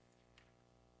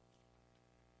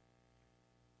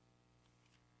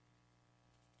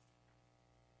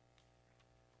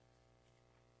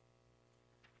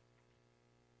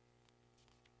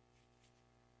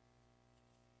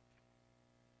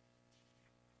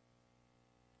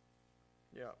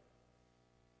 Yeah.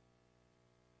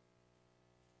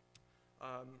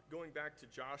 Going back to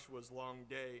Joshua's long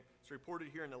day, it's reported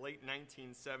here in the late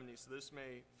 1970s, so this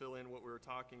may fill in what we were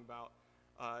talking about.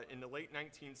 In the late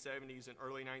 1970s and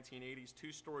early 1980s,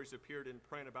 2 stories appeared in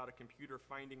print about a computer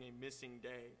finding a missing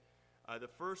day. The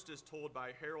first is told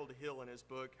by Harold Hill in his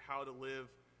book, How to Live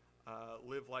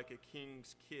Like a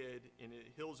King's Kid. In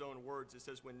Hill's own words, it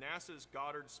says, when NASA's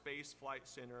Goddard Space Flight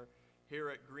Center here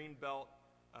at Greenbelt,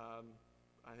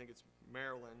 I think it's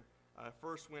Maryland,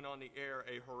 first went on the air,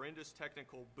 a horrendous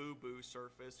technical boo-boo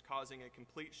surfaced, causing a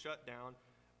complete shutdown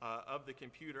of the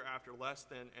computer after less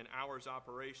than an hour's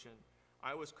operation.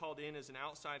 I was called in as an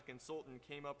outside consultant and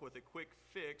came up with a quick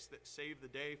fix that saved the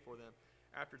day for them.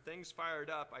 After things fired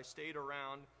up, I stayed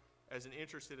around as an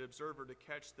interested observer to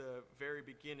catch the very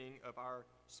beginning of our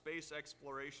space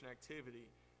exploration activity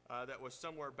that was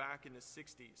somewhere back in the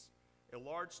 60s. A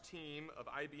large team of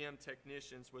IBM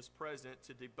technicians was present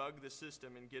to debug the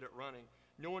system and get it running.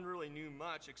 No one really knew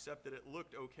much except that it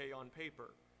looked okay on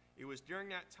paper. It was during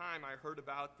that time I heard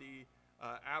about the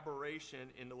aberration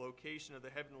in the location of the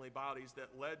heavenly bodies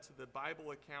that led to the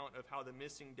Bible account of how the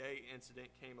missing day incident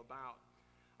came about.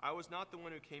 I was not the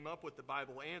one who came up with the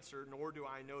Bible answer, nor do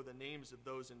I know the names of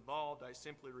those involved. I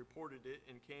simply reported it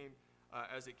and came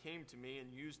as it came to me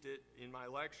and used it in my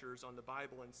lectures on the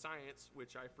Bible and science,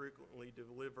 which I frequently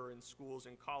deliver in schools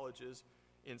and colleges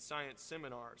in science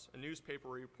seminars. A newspaper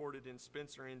reported in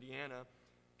Spencer, Indiana,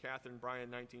 Catherine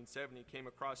Bryan, 1970, came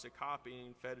across a copy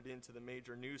and fed it into the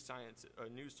major news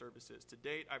services. To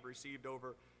date, I've received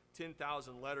over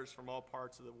 10,000 letters from all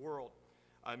parts of the world.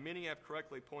 Many have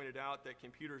correctly pointed out that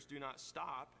computers do not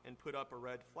stop and put up a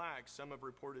red flag. Some have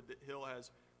reported that Hill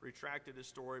has retracted his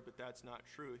story, but that's not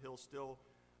true. Hill still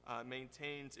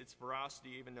maintains its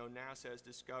veracity, even though NASA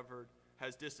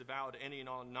has disavowed any and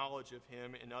all knowledge of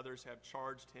him, and others have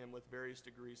charged him with various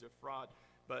degrees of fraud.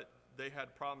 But they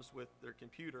had problems with their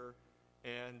computer,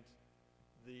 and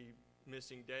the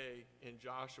missing day in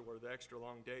Joshua, or the extra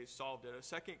long day, solved it. A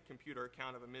second computer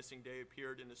account of a missing day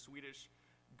appeared in the Swedish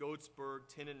Godsburg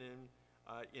Tidningen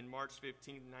in March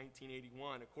 15,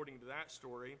 1981. According to that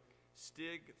story,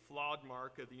 Stig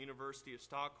Flodmark of the University of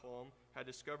Stockholm had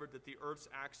discovered that the Earth's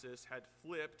axis had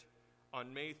flipped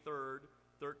on May 3rd,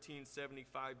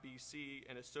 1375 BC,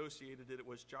 and associated that it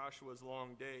was Joshua's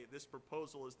long day. This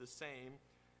proposal is the same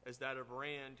as that of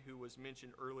Rand, who was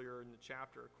mentioned earlier in the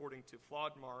chapter. According to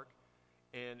Flodmark,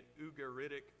 an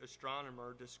Ugaritic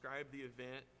astronomer described the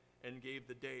event and gave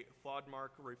the date. Flodmark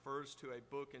refers to a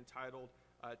book entitled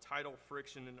Tidal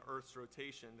Friction in Earth's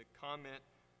Rotation. The comment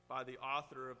by the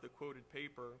author of the quoted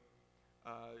paper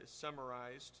is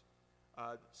summarized.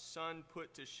 Sun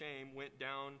put to shame went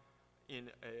down in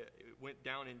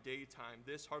daytime.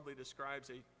 This hardly describes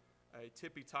a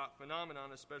tippy-top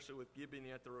phenomenon, especially with Gibbon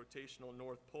at the rotational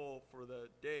North Pole for the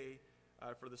day.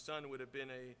 For the sun would have been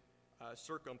a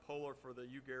circumpolar for the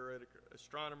Ugaritic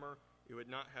astronomer. It would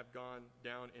not have gone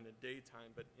down in a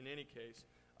daytime. But in any case,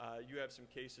 you have some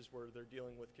cases where they're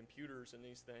dealing with computers and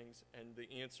these things, and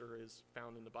the answer is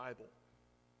found in the Bible.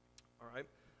 All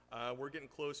right, we're getting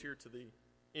close here to the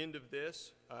end of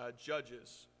this.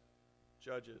 Judges.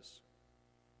 Judges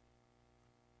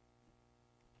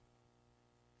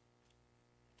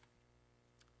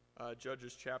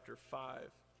chapter 5.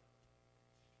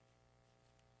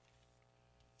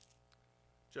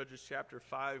 Judges chapter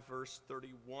 5, verse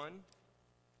 31.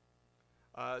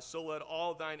 So let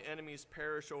all thine enemies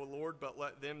perish, O Lord, but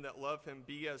let them that love him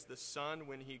be as the sun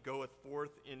when he goeth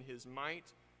forth in his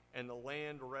might, and the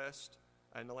land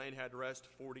had rest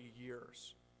 40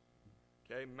 years.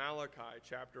 Okay, Malachi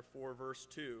chapter 4, verse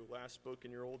 2, last book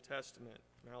in your Old Testament.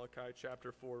 Malachi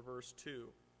chapter 4, verse 2.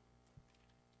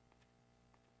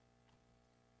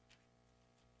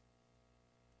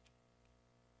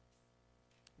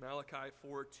 Malachi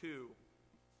 4:2.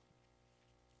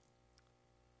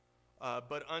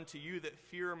 But unto you that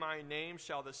fear my name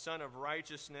shall the Son of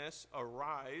Righteousness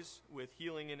arise with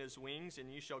healing in his wings,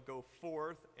 and ye shall go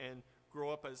forth and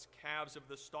grow up as calves of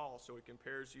the stall. So it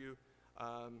compares you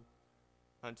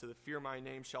unto the fear my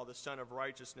name shall the Son of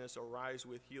Righteousness arise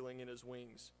with healing in his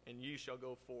wings, and ye shall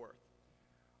go forth.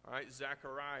 All right,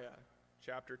 Zechariah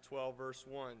chapter 12, verse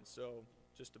 1. So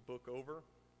just a book over,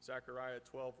 Zechariah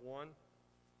 12:1.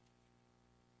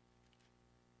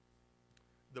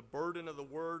 The burden of the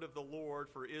word of the Lord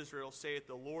for Israel, saith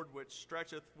the Lord, which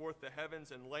stretcheth forth the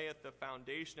heavens and layeth the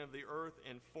foundation of the earth,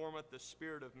 and formeth the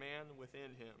spirit of man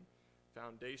within him.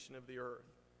 Foundation of the earth.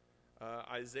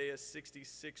 Isaiah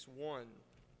 66:1.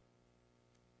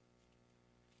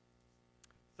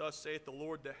 Thus saith the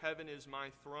Lord, the heaven is my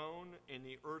throne, and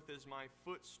the earth is my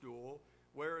footstool.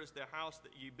 Where is the house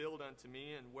that ye build unto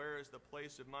me, and where is the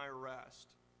place of my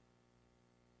rest?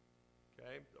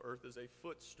 Okay, the earth is a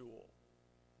footstool.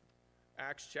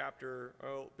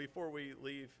 Before we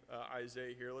leave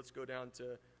Isaiah here, let's go down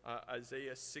to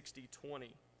Isaiah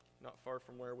 60:20, not far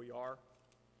from where we are.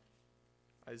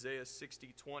 Isaiah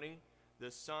 60:20,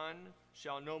 the sun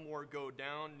shall no more go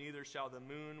down, neither shall the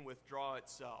moon withdraw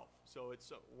itself. So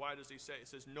why does he say? It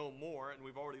says no more, and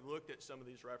we've already looked at some of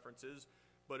these references,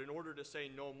 but in order to say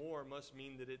no more must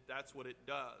mean that that's what it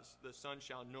does. The sun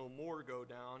shall no more go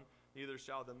down, neither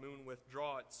shall the moon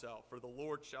withdraw itself. For the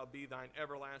Lord shall be thine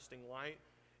everlasting light,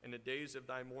 and the days of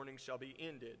thy mourning shall be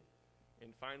ended.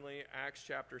 And finally, Acts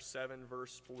chapter 7,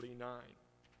 verse 49.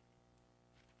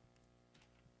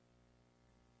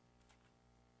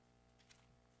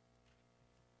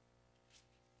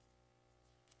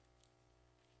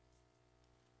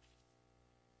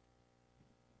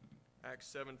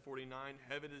 Acts 7:49,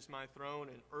 heaven is my throne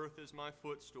and earth is my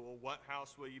footstool. What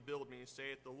house will you build me,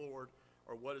 saith the Lord,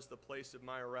 or what is the place of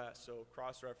my rest? So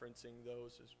cross-referencing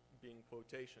those as being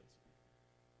quotations.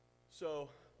 So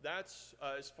that's,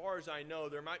 as far as I know,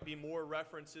 there might be more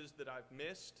references that I've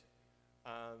missed.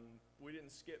 We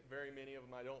didn't skip very many of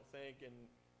them, I don't think, and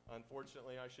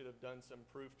unfortunately I should have done some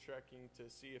proof checking to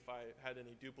see if I had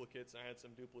any duplicates. I had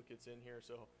some duplicates in here,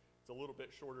 so it's a little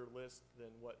bit shorter list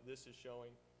than what this is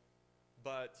showing.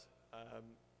 But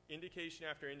indication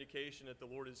after indication that the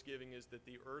Lord is giving is that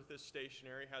the earth is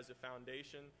stationary, has a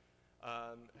foundation,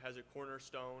 has a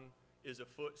cornerstone, is a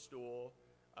footstool.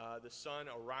 The sun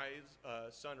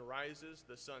rises,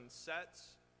 the sun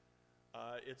sets.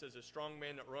 It's as a strong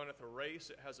man that runneth a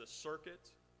race. It has a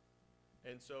circuit.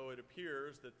 And so it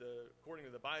appears that, according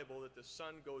to the Bible, that the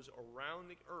sun goes around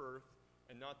the earth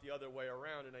and not the other way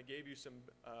around. And I gave you some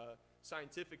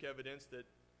scientific evidence that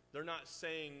they're not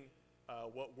saying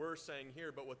what we're saying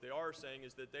here, but what they are saying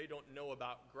is that they don't know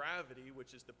about gravity,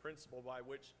 which is the principle by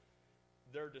which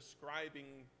they're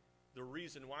describing the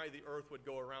reason why the earth would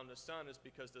go around the sun is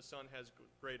because the sun has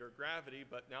greater gravity,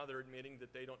 but now they're admitting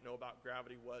that they don't know about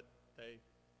gravity what they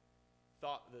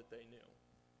thought that they knew.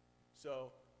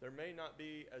 So there may not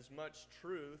be as much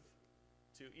truth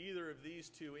to either of these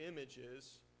two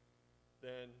images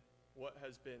than what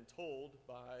has been told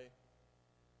by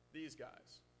these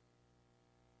guys.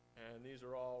 And these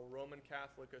are all Roman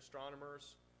Catholic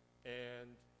astronomers,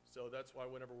 and so that's why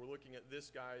whenever we're looking at this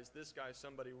guy, is this guy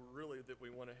somebody really that we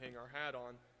want to hang our hat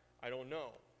on? I don't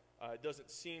know. It doesn't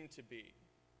seem to be.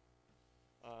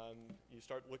 You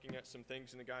start looking at some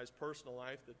things in the guy's personal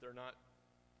life that they're not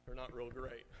real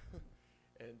great.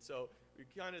 And so we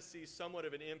kind of see somewhat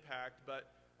of an impact,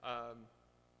 but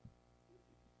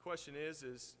question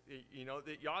is you know,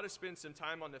 that you ought to spend some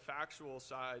time on the factual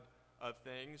side of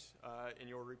things, and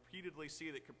you'll repeatedly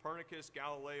see that Copernicus,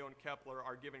 Galileo, and Kepler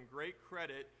are given great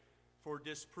credit for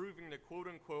disproving the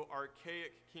quote-unquote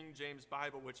archaic King James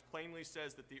Bible, which plainly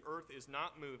says that the earth is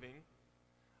not moving.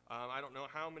 I don't know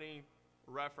how many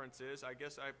references. I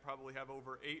guess I probably have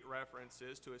over 8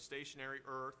 references to a stationary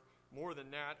earth. More than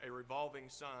that, a revolving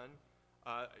sun.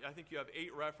 I think you have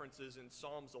 8 references in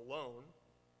Psalms alone.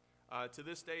 To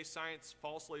this day, science,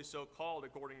 falsely so called,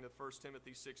 according to 1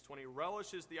 Timothy 6:20,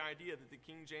 relishes the idea that the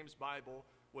King James Bible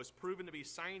was proven to be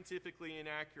scientifically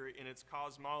inaccurate in its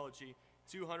cosmology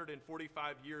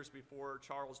 245 years before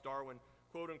Charles Darwin,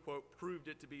 quote-unquote, proved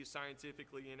it to be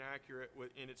scientifically inaccurate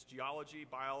in its geology,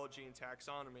 biology, and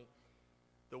taxonomy.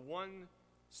 The one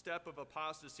step of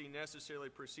apostasy necessarily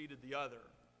preceded the other.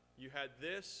 You had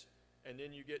this, and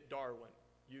then you get Darwin.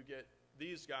 You get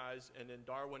these guys, and then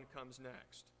Darwin comes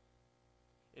next.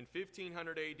 In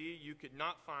 1500 AD, you could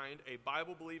not find a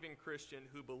Bible-believing Christian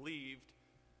who believed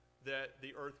that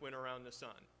the earth went around the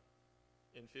sun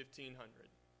in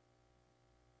 1500.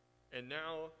 And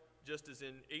now, just as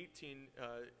in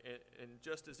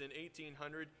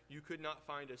 1800, you could not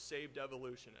find a saved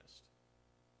evolutionist.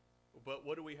 But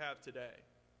what do we have today?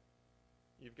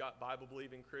 You've got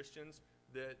Bible-believing Christians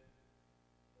that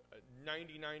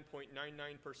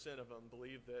 99.99% of them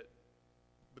believe that,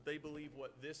 but they believe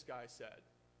what this guy said,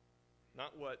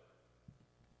 not what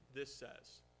this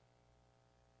says.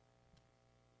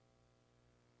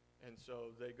 And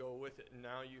so they go with it. And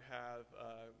now you have,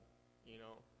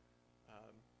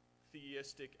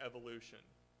 theistic evolution.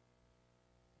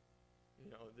 You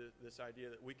know, this idea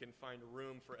that we can find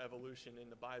room for evolution in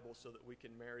the Bible so that we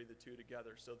can marry the two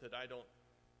together, so that I don't,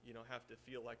 have to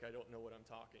feel like I don't know what I'm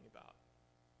talking about.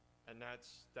 And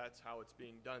that's how it's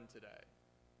being done today.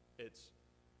 It's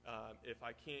if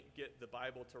I can't get the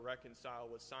Bible to reconcile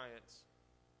with science,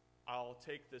 I'll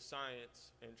take the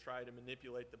science and try to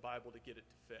manipulate the Bible to get it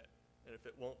to fit. And if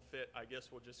it won't fit, I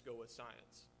guess we'll just go with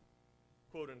science.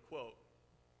 Quote unquote,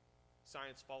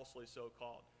 science falsely so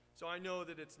called. So I know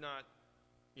that it's not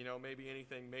maybe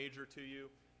anything major to you.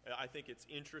 I think it's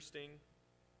interesting.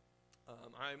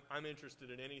 I'm interested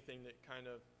in anything that kind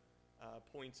of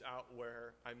points out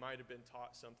where I might have been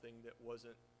taught something that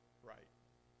wasn't right.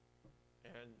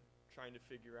 And trying to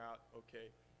figure out, okay,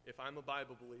 if I'm a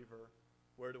Bible believer,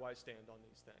 where do I stand on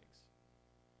these things?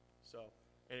 So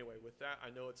anyway, with that, I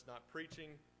know it's not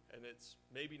preaching, and it's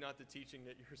maybe not the teaching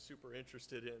that you're super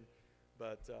interested in,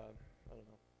 but I don't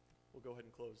know. We'll go ahead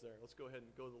and close there. Let's go ahead and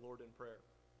go to the Lord in prayer.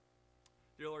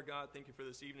 Dear Lord God, thank you for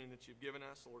this evening that you've given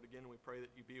us. Lord, again, we pray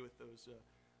that you be with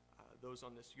those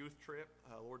on this youth trip.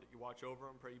 Lord, that you watch over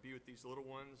them. Pray you be with these little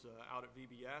ones out at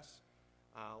VBS.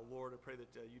 Lord, I pray that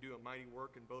you do a mighty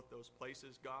work in both those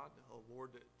places, God.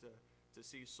 Lord, to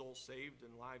see souls saved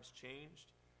and lives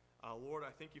changed. Lord,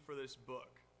 I thank you for this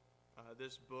book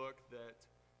that,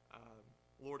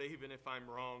 Lord, even if I'm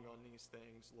wrong on these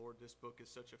things, Lord, this book is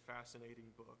such a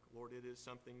fascinating book. Lord, it is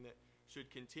something that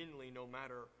should continually, no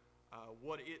matter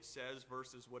what it says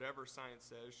versus whatever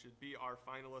science says, should be our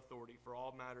final authority for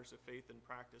all matters of faith and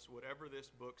practice. Whatever this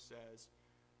book says,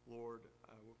 Lord,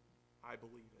 I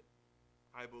believe it.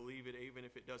 I believe it even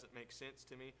if it doesn't make sense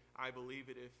to me. I believe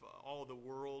it if all the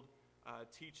world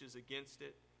teaches against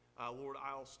it. Lord,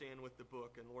 I'll stand with the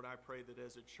book. And Lord, I pray that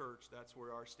as a church, that's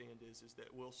where our stand is that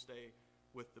we'll stay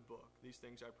with the book. These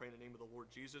things I pray in the name of the Lord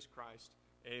Jesus Christ.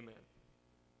 Amen.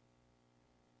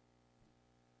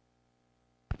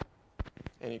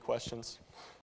 Any questions?